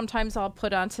 And then sometimes I'll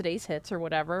put on today's hits or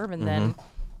whatever. And then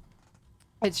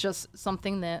it's just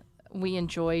something that we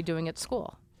enjoy doing at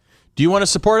school. Do you want to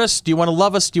support us? Do you want to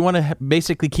love us? Do you want to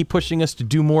basically keep pushing us to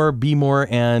do more, be more,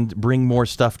 and bring more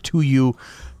stuff to you?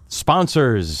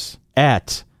 Sponsors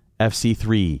at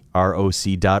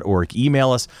fc3roc.org.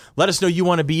 Email us. Let us know you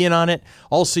want to be in on it.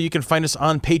 Also, you can find us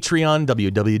on Patreon,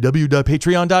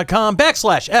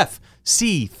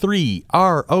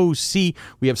 www.patreon.com/FC3ROC.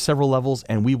 We have several levels,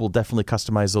 and we will definitely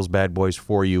customize those bad boys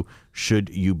for you, should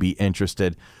you be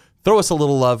interested. Throw us a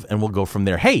little love, and we'll go from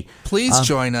there. Hey, Please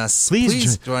join us.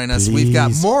 please join us. We've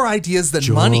got more ideas than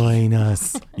money. Join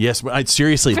us. Yes,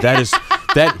 seriously, that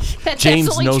That's James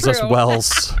absolutely knows us true. well.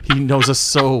 He knows us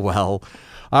so well.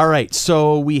 All right,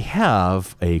 so we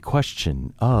have a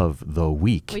question of the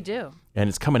week. We do. And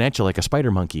it's coming at you like a spider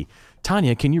monkey.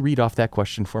 Tanya, can you read off that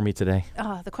question for me today?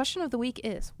 The question of the week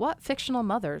is, what fictional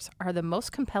mothers are the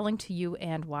most compelling to you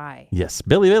and why? Yes,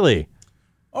 Billy.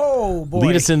 Oh, boy.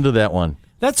 Lead us into that one.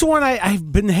 That's the one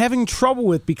I've been having trouble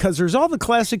with because there's all the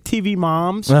classic TV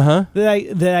moms Uh-huh.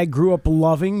 that I grew up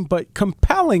loving, but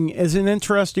compelling is an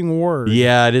interesting word.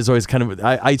 Yeah, it is always kind of.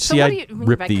 I So see. what I do you mean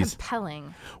rip by these.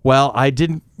 compelling? Well, I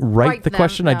didn't write the them,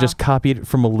 question. I no. just copied it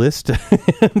from a list and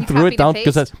threw copied it down and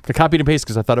because paste? I copied and pasted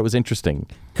because I thought it was interesting.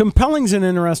 Compelling's an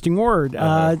interesting word.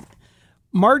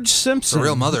 Marge Simpson, The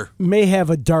real mother. may have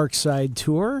a dark side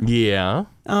to her. Yeah.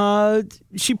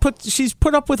 She's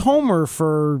put up with Homer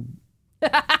for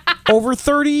over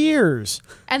 30 years.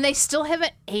 And they still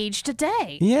haven't aged a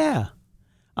day. Yeah.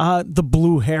 The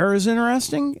blue hair is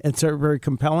interesting. It's very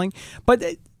compelling. But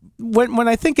when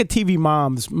I think of TV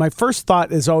moms, my first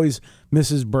thought is always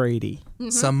Mrs. Brady.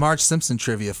 Some Marge Simpson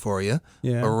trivia for you.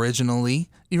 Yeah. Originally,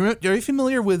 are you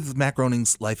familiar with Matt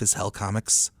Groening's Life is Hell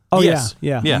comics? Oh, Yes.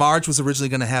 yeah. Yeah. Marge was originally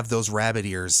going to have those rabbit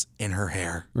ears in her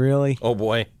hair. Really? Oh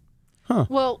boy.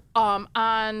 Well,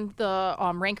 on the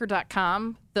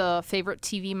ranker.com, the favorite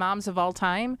TV moms of all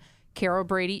time, Carol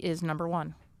Brady is number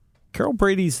one. Carol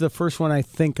Brady's the first one I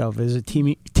think of as a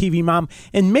TV mom,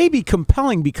 and maybe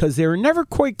compelling because they were never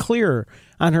quite clear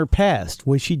on her past.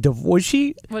 Was she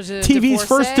Was it TV's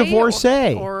first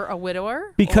divorcee? Or a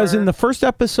widower? Because or... in the first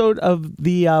episode of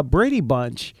the Brady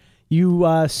Bunch, you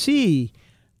see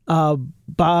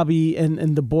Bobby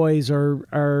and the boys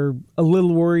are a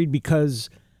little worried because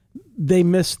they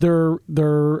missed their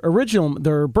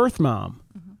birth mom.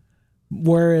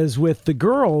 Whereas with the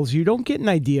girls, you don't get an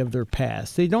idea of their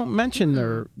past. They don't mention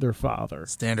their father.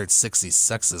 Standard 60s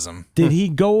sexism. Did he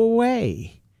go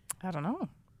away? I don't know.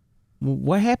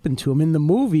 What happened to him? In the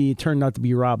movie, it turned out to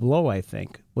be Rob Lowe, I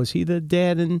think. Was he the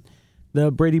dad in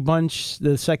the Brady Bunch,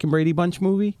 the second Brady Bunch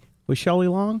movie with Shelley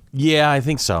Long? Yeah, I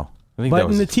think so. I think But that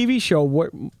was in the TV show,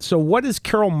 what is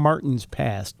Carol Martin's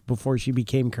past before she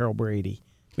became Carol Brady?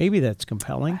 Maybe that's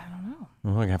compelling.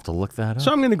 I'm going to have to look that up.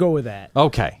 So I'm going to go with that.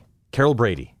 Okay. Carol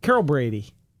Brady. Carol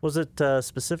Brady. Was it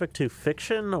specific to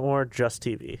fiction or just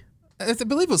TV? I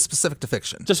believe it was specific to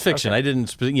fiction. Just fiction. Okay.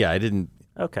 I didn't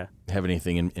Okay. have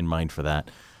anything in mind for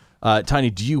that. Tiny,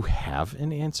 do you have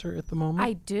an answer at the moment?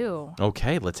 I do.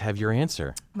 Okay, let's have your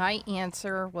answer. My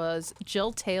answer was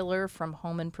Jill Taylor from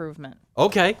Home Improvement.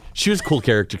 Okay. She was a cool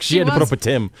character. She had to put was. up with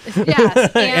Tim.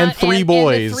 Yes, And three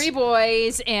boys. And the 3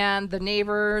 boys and the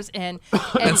neighbors and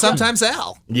sometimes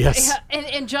Al. Yes.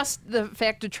 and just the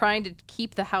fact of trying to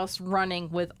keep the house running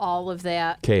with all of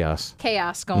that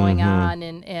Chaos going on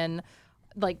and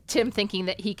like Tim thinking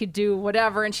that he could do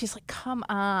whatever and she's like, come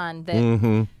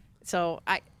on. So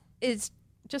it's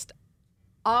just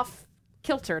off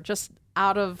kilter, just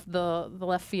out of the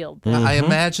left field. I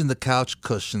imagine the couch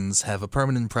cushions have a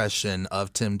permanent impression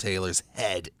of Tim Taylor's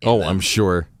head. in them. I'm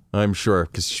sure.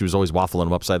 Because she was always waffling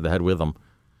him upside the head with him.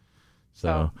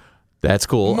 So that's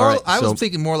cool. More, All right, I so was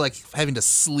thinking more like having to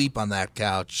sleep on that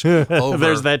couch over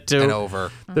there's that too. and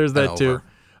over. There's and that too. over.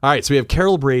 All right, so we have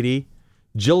Carol Brady,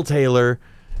 Jill Taylor.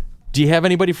 Do you have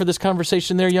anybody for this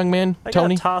conversation there, young man? I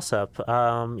Tony? got a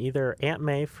toss-up. Either Aunt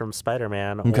May from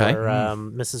Spider-Man Okay. or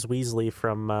Mrs. Weasley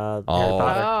from Harry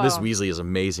Potter. This Weasley is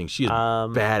amazing. She is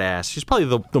badass. She's probably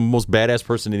the most badass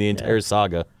person in the entire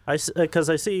saga. Because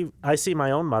I see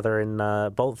my own mother in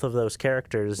both of those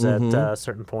characters at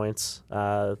certain points,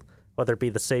 whether it be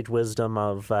the sage wisdom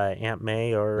of Aunt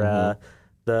May or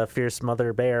the fierce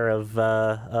mother bear of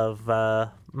Mama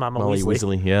Molly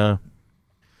Weasley. Yeah.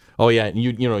 Oh yeah, and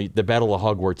you know the Battle of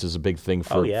Hogwarts is a big thing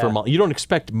for Mom. You don't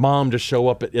expect Mom to show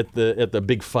up at the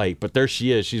big fight, but there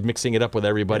she is. She's mixing it up with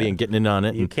everybody and getting in on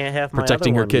it. You and can't have my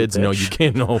protecting other her one, you kids. No, bitch. you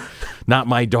can't. No, not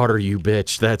my daughter, you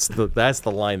bitch. That's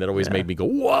the line that always made me go,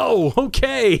 whoa,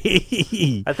 okay.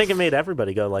 I think it made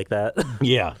everybody go like that.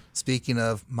 Yeah. Speaking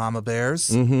of Mama Bears,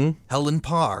 Helen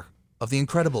Parr of The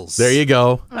Incredibles. There you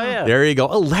go. Oh, yeah. There you go.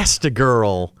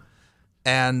 Elastigirl.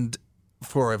 And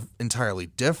for an entirely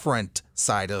different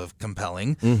side of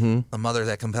compelling, a mother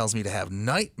that compels me to have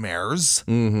nightmares,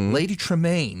 Lady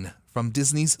Tremaine from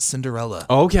Disney's Cinderella.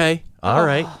 Okay. All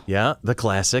right. Yeah. The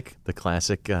classic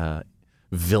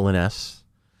villainess.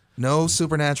 No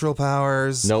supernatural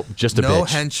powers. Nope. Just a no bitch.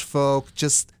 hench folk.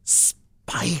 Just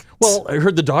spite. Well, I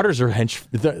heard the daughters are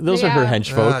those are her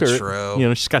hench folk. True. You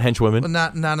know, she's got henchwomen. But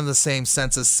not in the same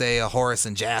sense as, say, a Horace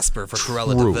and Jasper for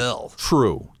Cruella de Vil.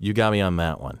 True. You got me on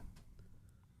that one.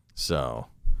 So,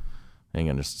 hang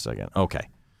on just a second. Okay.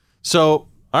 So,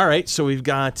 all right. So we've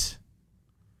got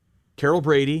Carol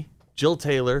Brady, Jill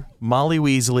Taylor, Molly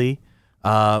Weasley.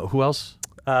 Who else?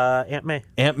 Aunt May.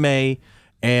 Aunt May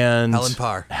and Helen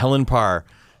Parr. Helen Parr.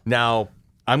 Now,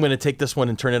 I'm going to take this one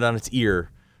and turn it on its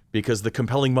ear because the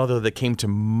compelling mother that came to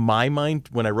my mind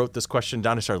when I wrote this question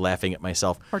down, I started laughing at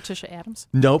myself. Morticia Addams.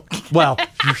 Nope. Well,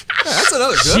 that's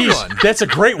another good one. That's a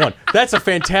great one. That's a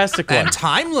fantastic one. And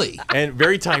timely. And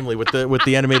very timely with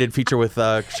the animated feature with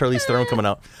Charlize Theron coming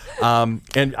out.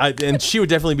 And she would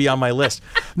definitely be on my list.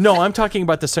 No, I'm talking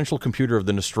about the central computer of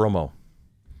the Nostromo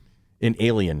in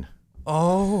Alien.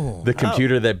 Oh. The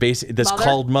computer that's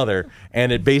called Mother,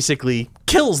 and it basically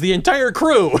kills the entire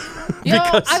crew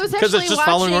I was because actually it's just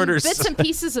following watching orders. bits and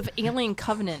pieces of Alien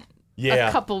Covenant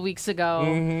a couple weeks ago,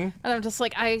 and I'm just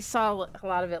like, I saw a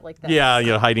lot of it like that.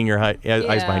 Yeah, hiding your eyes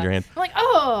behind your hand. I'm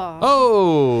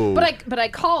like, but I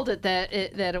called it that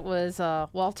it was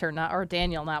Walter, or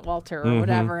Daniel, not Walter, or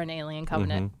whatever in Alien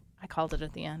Covenant. I called it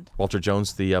at the end. Walter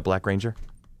Jones, the Black Ranger.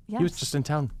 Yes. He was just in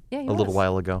town a little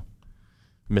while ago.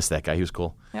 Missed that guy. He was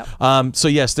cool. Yep. So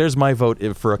yes, there's my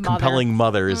vote for a compelling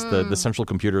mother is the central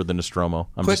computer of the Nostromo.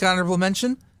 Quick honorable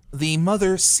mention: the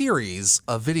Mother series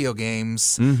of video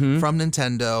games from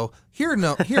Nintendo, here in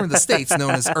the States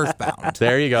known as Earthbound.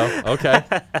 There you go. Okay,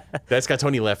 that's got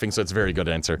Tony laughing, so it's a very good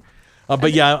answer.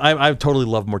 But yeah, I totally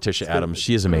love Morticia Addams.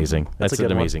 She is amazing. That's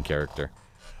an amazing character.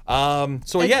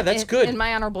 That's good. And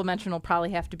my honorable mention will probably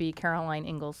have to be Caroline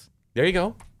Ingalls. There you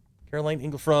go, Caroline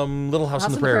Ingalls from Little House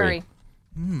on the Prairie.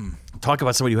 Talk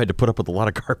about somebody who had to put up with a lot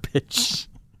of garbage.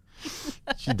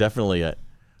 She definitely.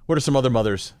 What are some other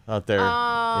mothers out there?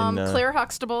 Claire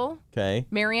Huxtable. Okay.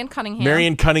 Marion Cunningham.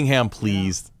 Marion Cunningham,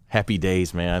 please. Happy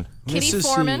days, man. Kitty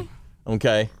Foreman.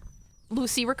 Okay.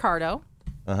 Lucy Ricardo.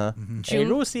 Hey,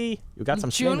 Lucy, you got some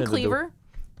June Cleaver.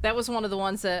 That was one of the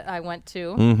ones that I went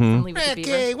to. From Leave It to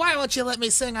Beaver. Ricky, why won't you let me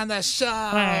sing on the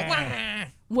show?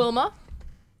 Wilma.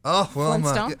 Oh,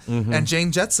 Wilma. Flintstone. And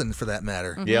Jane Jetson, for that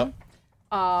matter. Yep.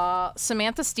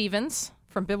 Samantha Stevens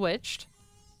from Bewitched.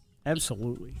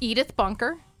 Absolutely. Edith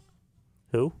Bunker.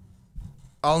 Who?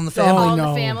 All in the Family. All in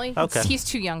the Family. Okay. He's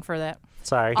too young for that.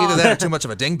 Sorry. Either that or too much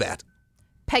of a dingbat.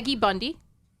 Peggy Bundy.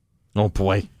 Oh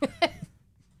boy.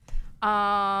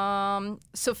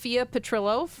 Sophia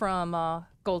Petrillo from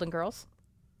Golden Girls.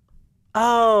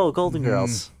 Oh, Golden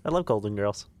Girls. I love Golden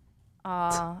Girls.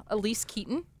 Elise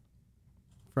Keaton.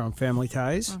 From Family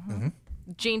Ties.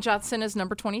 Jane Johnson is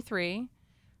number 23.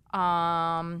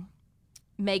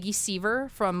 Maggie Seaver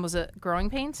from, was it Growing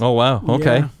Pains? Oh wow.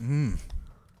 Okay. Yeah.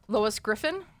 Lois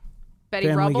Griffin. Betty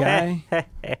Family Rubble. Guy.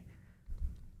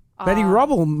 Betty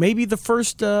Rubble, maybe the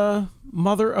first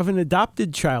mother of an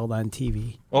adopted child on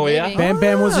TV. Oh yeah. Maybe. Bam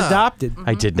Bam was adopted.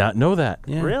 I did not know that.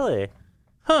 Yeah. Really?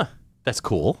 Huh. That's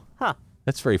cool. Huh.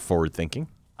 That's very forward thinking.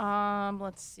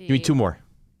 Let's see. Give me two more.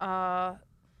 A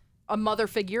mother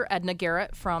figure, Edna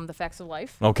Garrett from The Facts of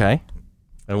Life. Okay.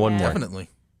 And one more. Definitely.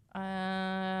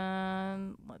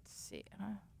 Let's see.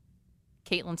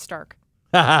 Caitlin Stark.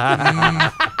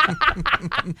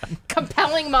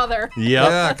 Compelling mother. Yep.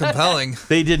 Yeah, compelling.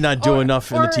 They did not do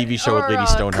enough in the TV show with Lady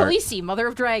Stoneheart. Khaleesi, Mother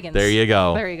of Dragons. There you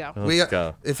go. There you go. Let's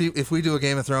go. If we do a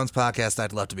Game of Thrones podcast,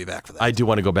 I'd love to be back for that. I do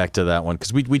want to go back to that one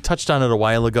because we touched on it a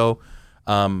while ago,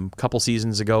 couple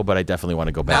seasons ago, but I definitely want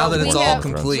to go back. Now that to it's Game all of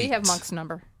Thrones. complete. We have Monk's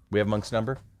number. We have Monk's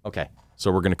number? Okay.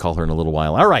 So we're going to call her in a little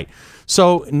while. All right.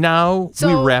 So now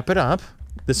we wrap it up.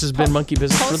 This has been Monkey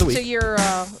Business for the week. Post to your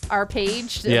our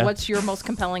page. Yeah. What's your most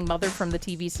compelling mother from the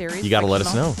TV series? You got to let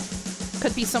us know.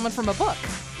 Could be someone from a book.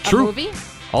 True. A movie.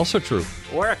 Also true.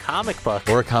 Or a comic book.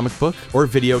 Or a comic book. Or a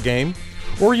video game.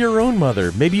 Or your own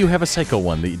mother. Maybe you have a psycho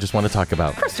one that you just want to talk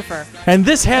about. Christopher. And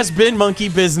this has been Monkey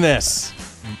Business,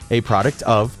 a product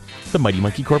of the Mighty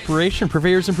Monkey Corporation,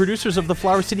 purveyors and producers of the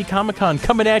Flower City Comic Con,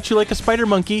 coming at you like a spider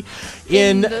monkey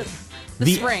in the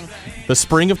spring. The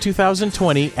spring of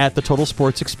 2020 at the Total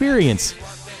Sports Experience.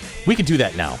 We can do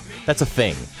that now. That's a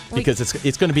thing. Because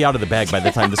it's going to be out of the bag by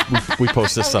the time we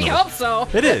post this. We hope so.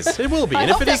 It is. It will be. I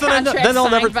And if hope it is, that then I'll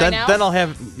never. contract's Then I'll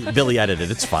have Billy edit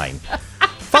it. It's fine.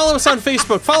 Follow us on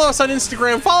Facebook. Follow us on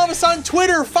Instagram. Follow us on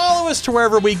Twitter. Follow us to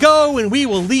wherever we go, and we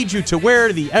will lead you to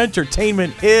where the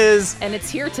entertainment is. And it's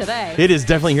here today. It is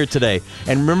definitely here today.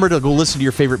 And remember to go listen to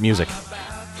your favorite music. Is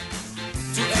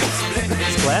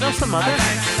GLaDOS a mother?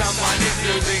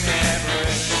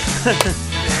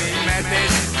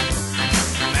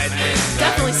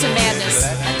 Definitely some madness.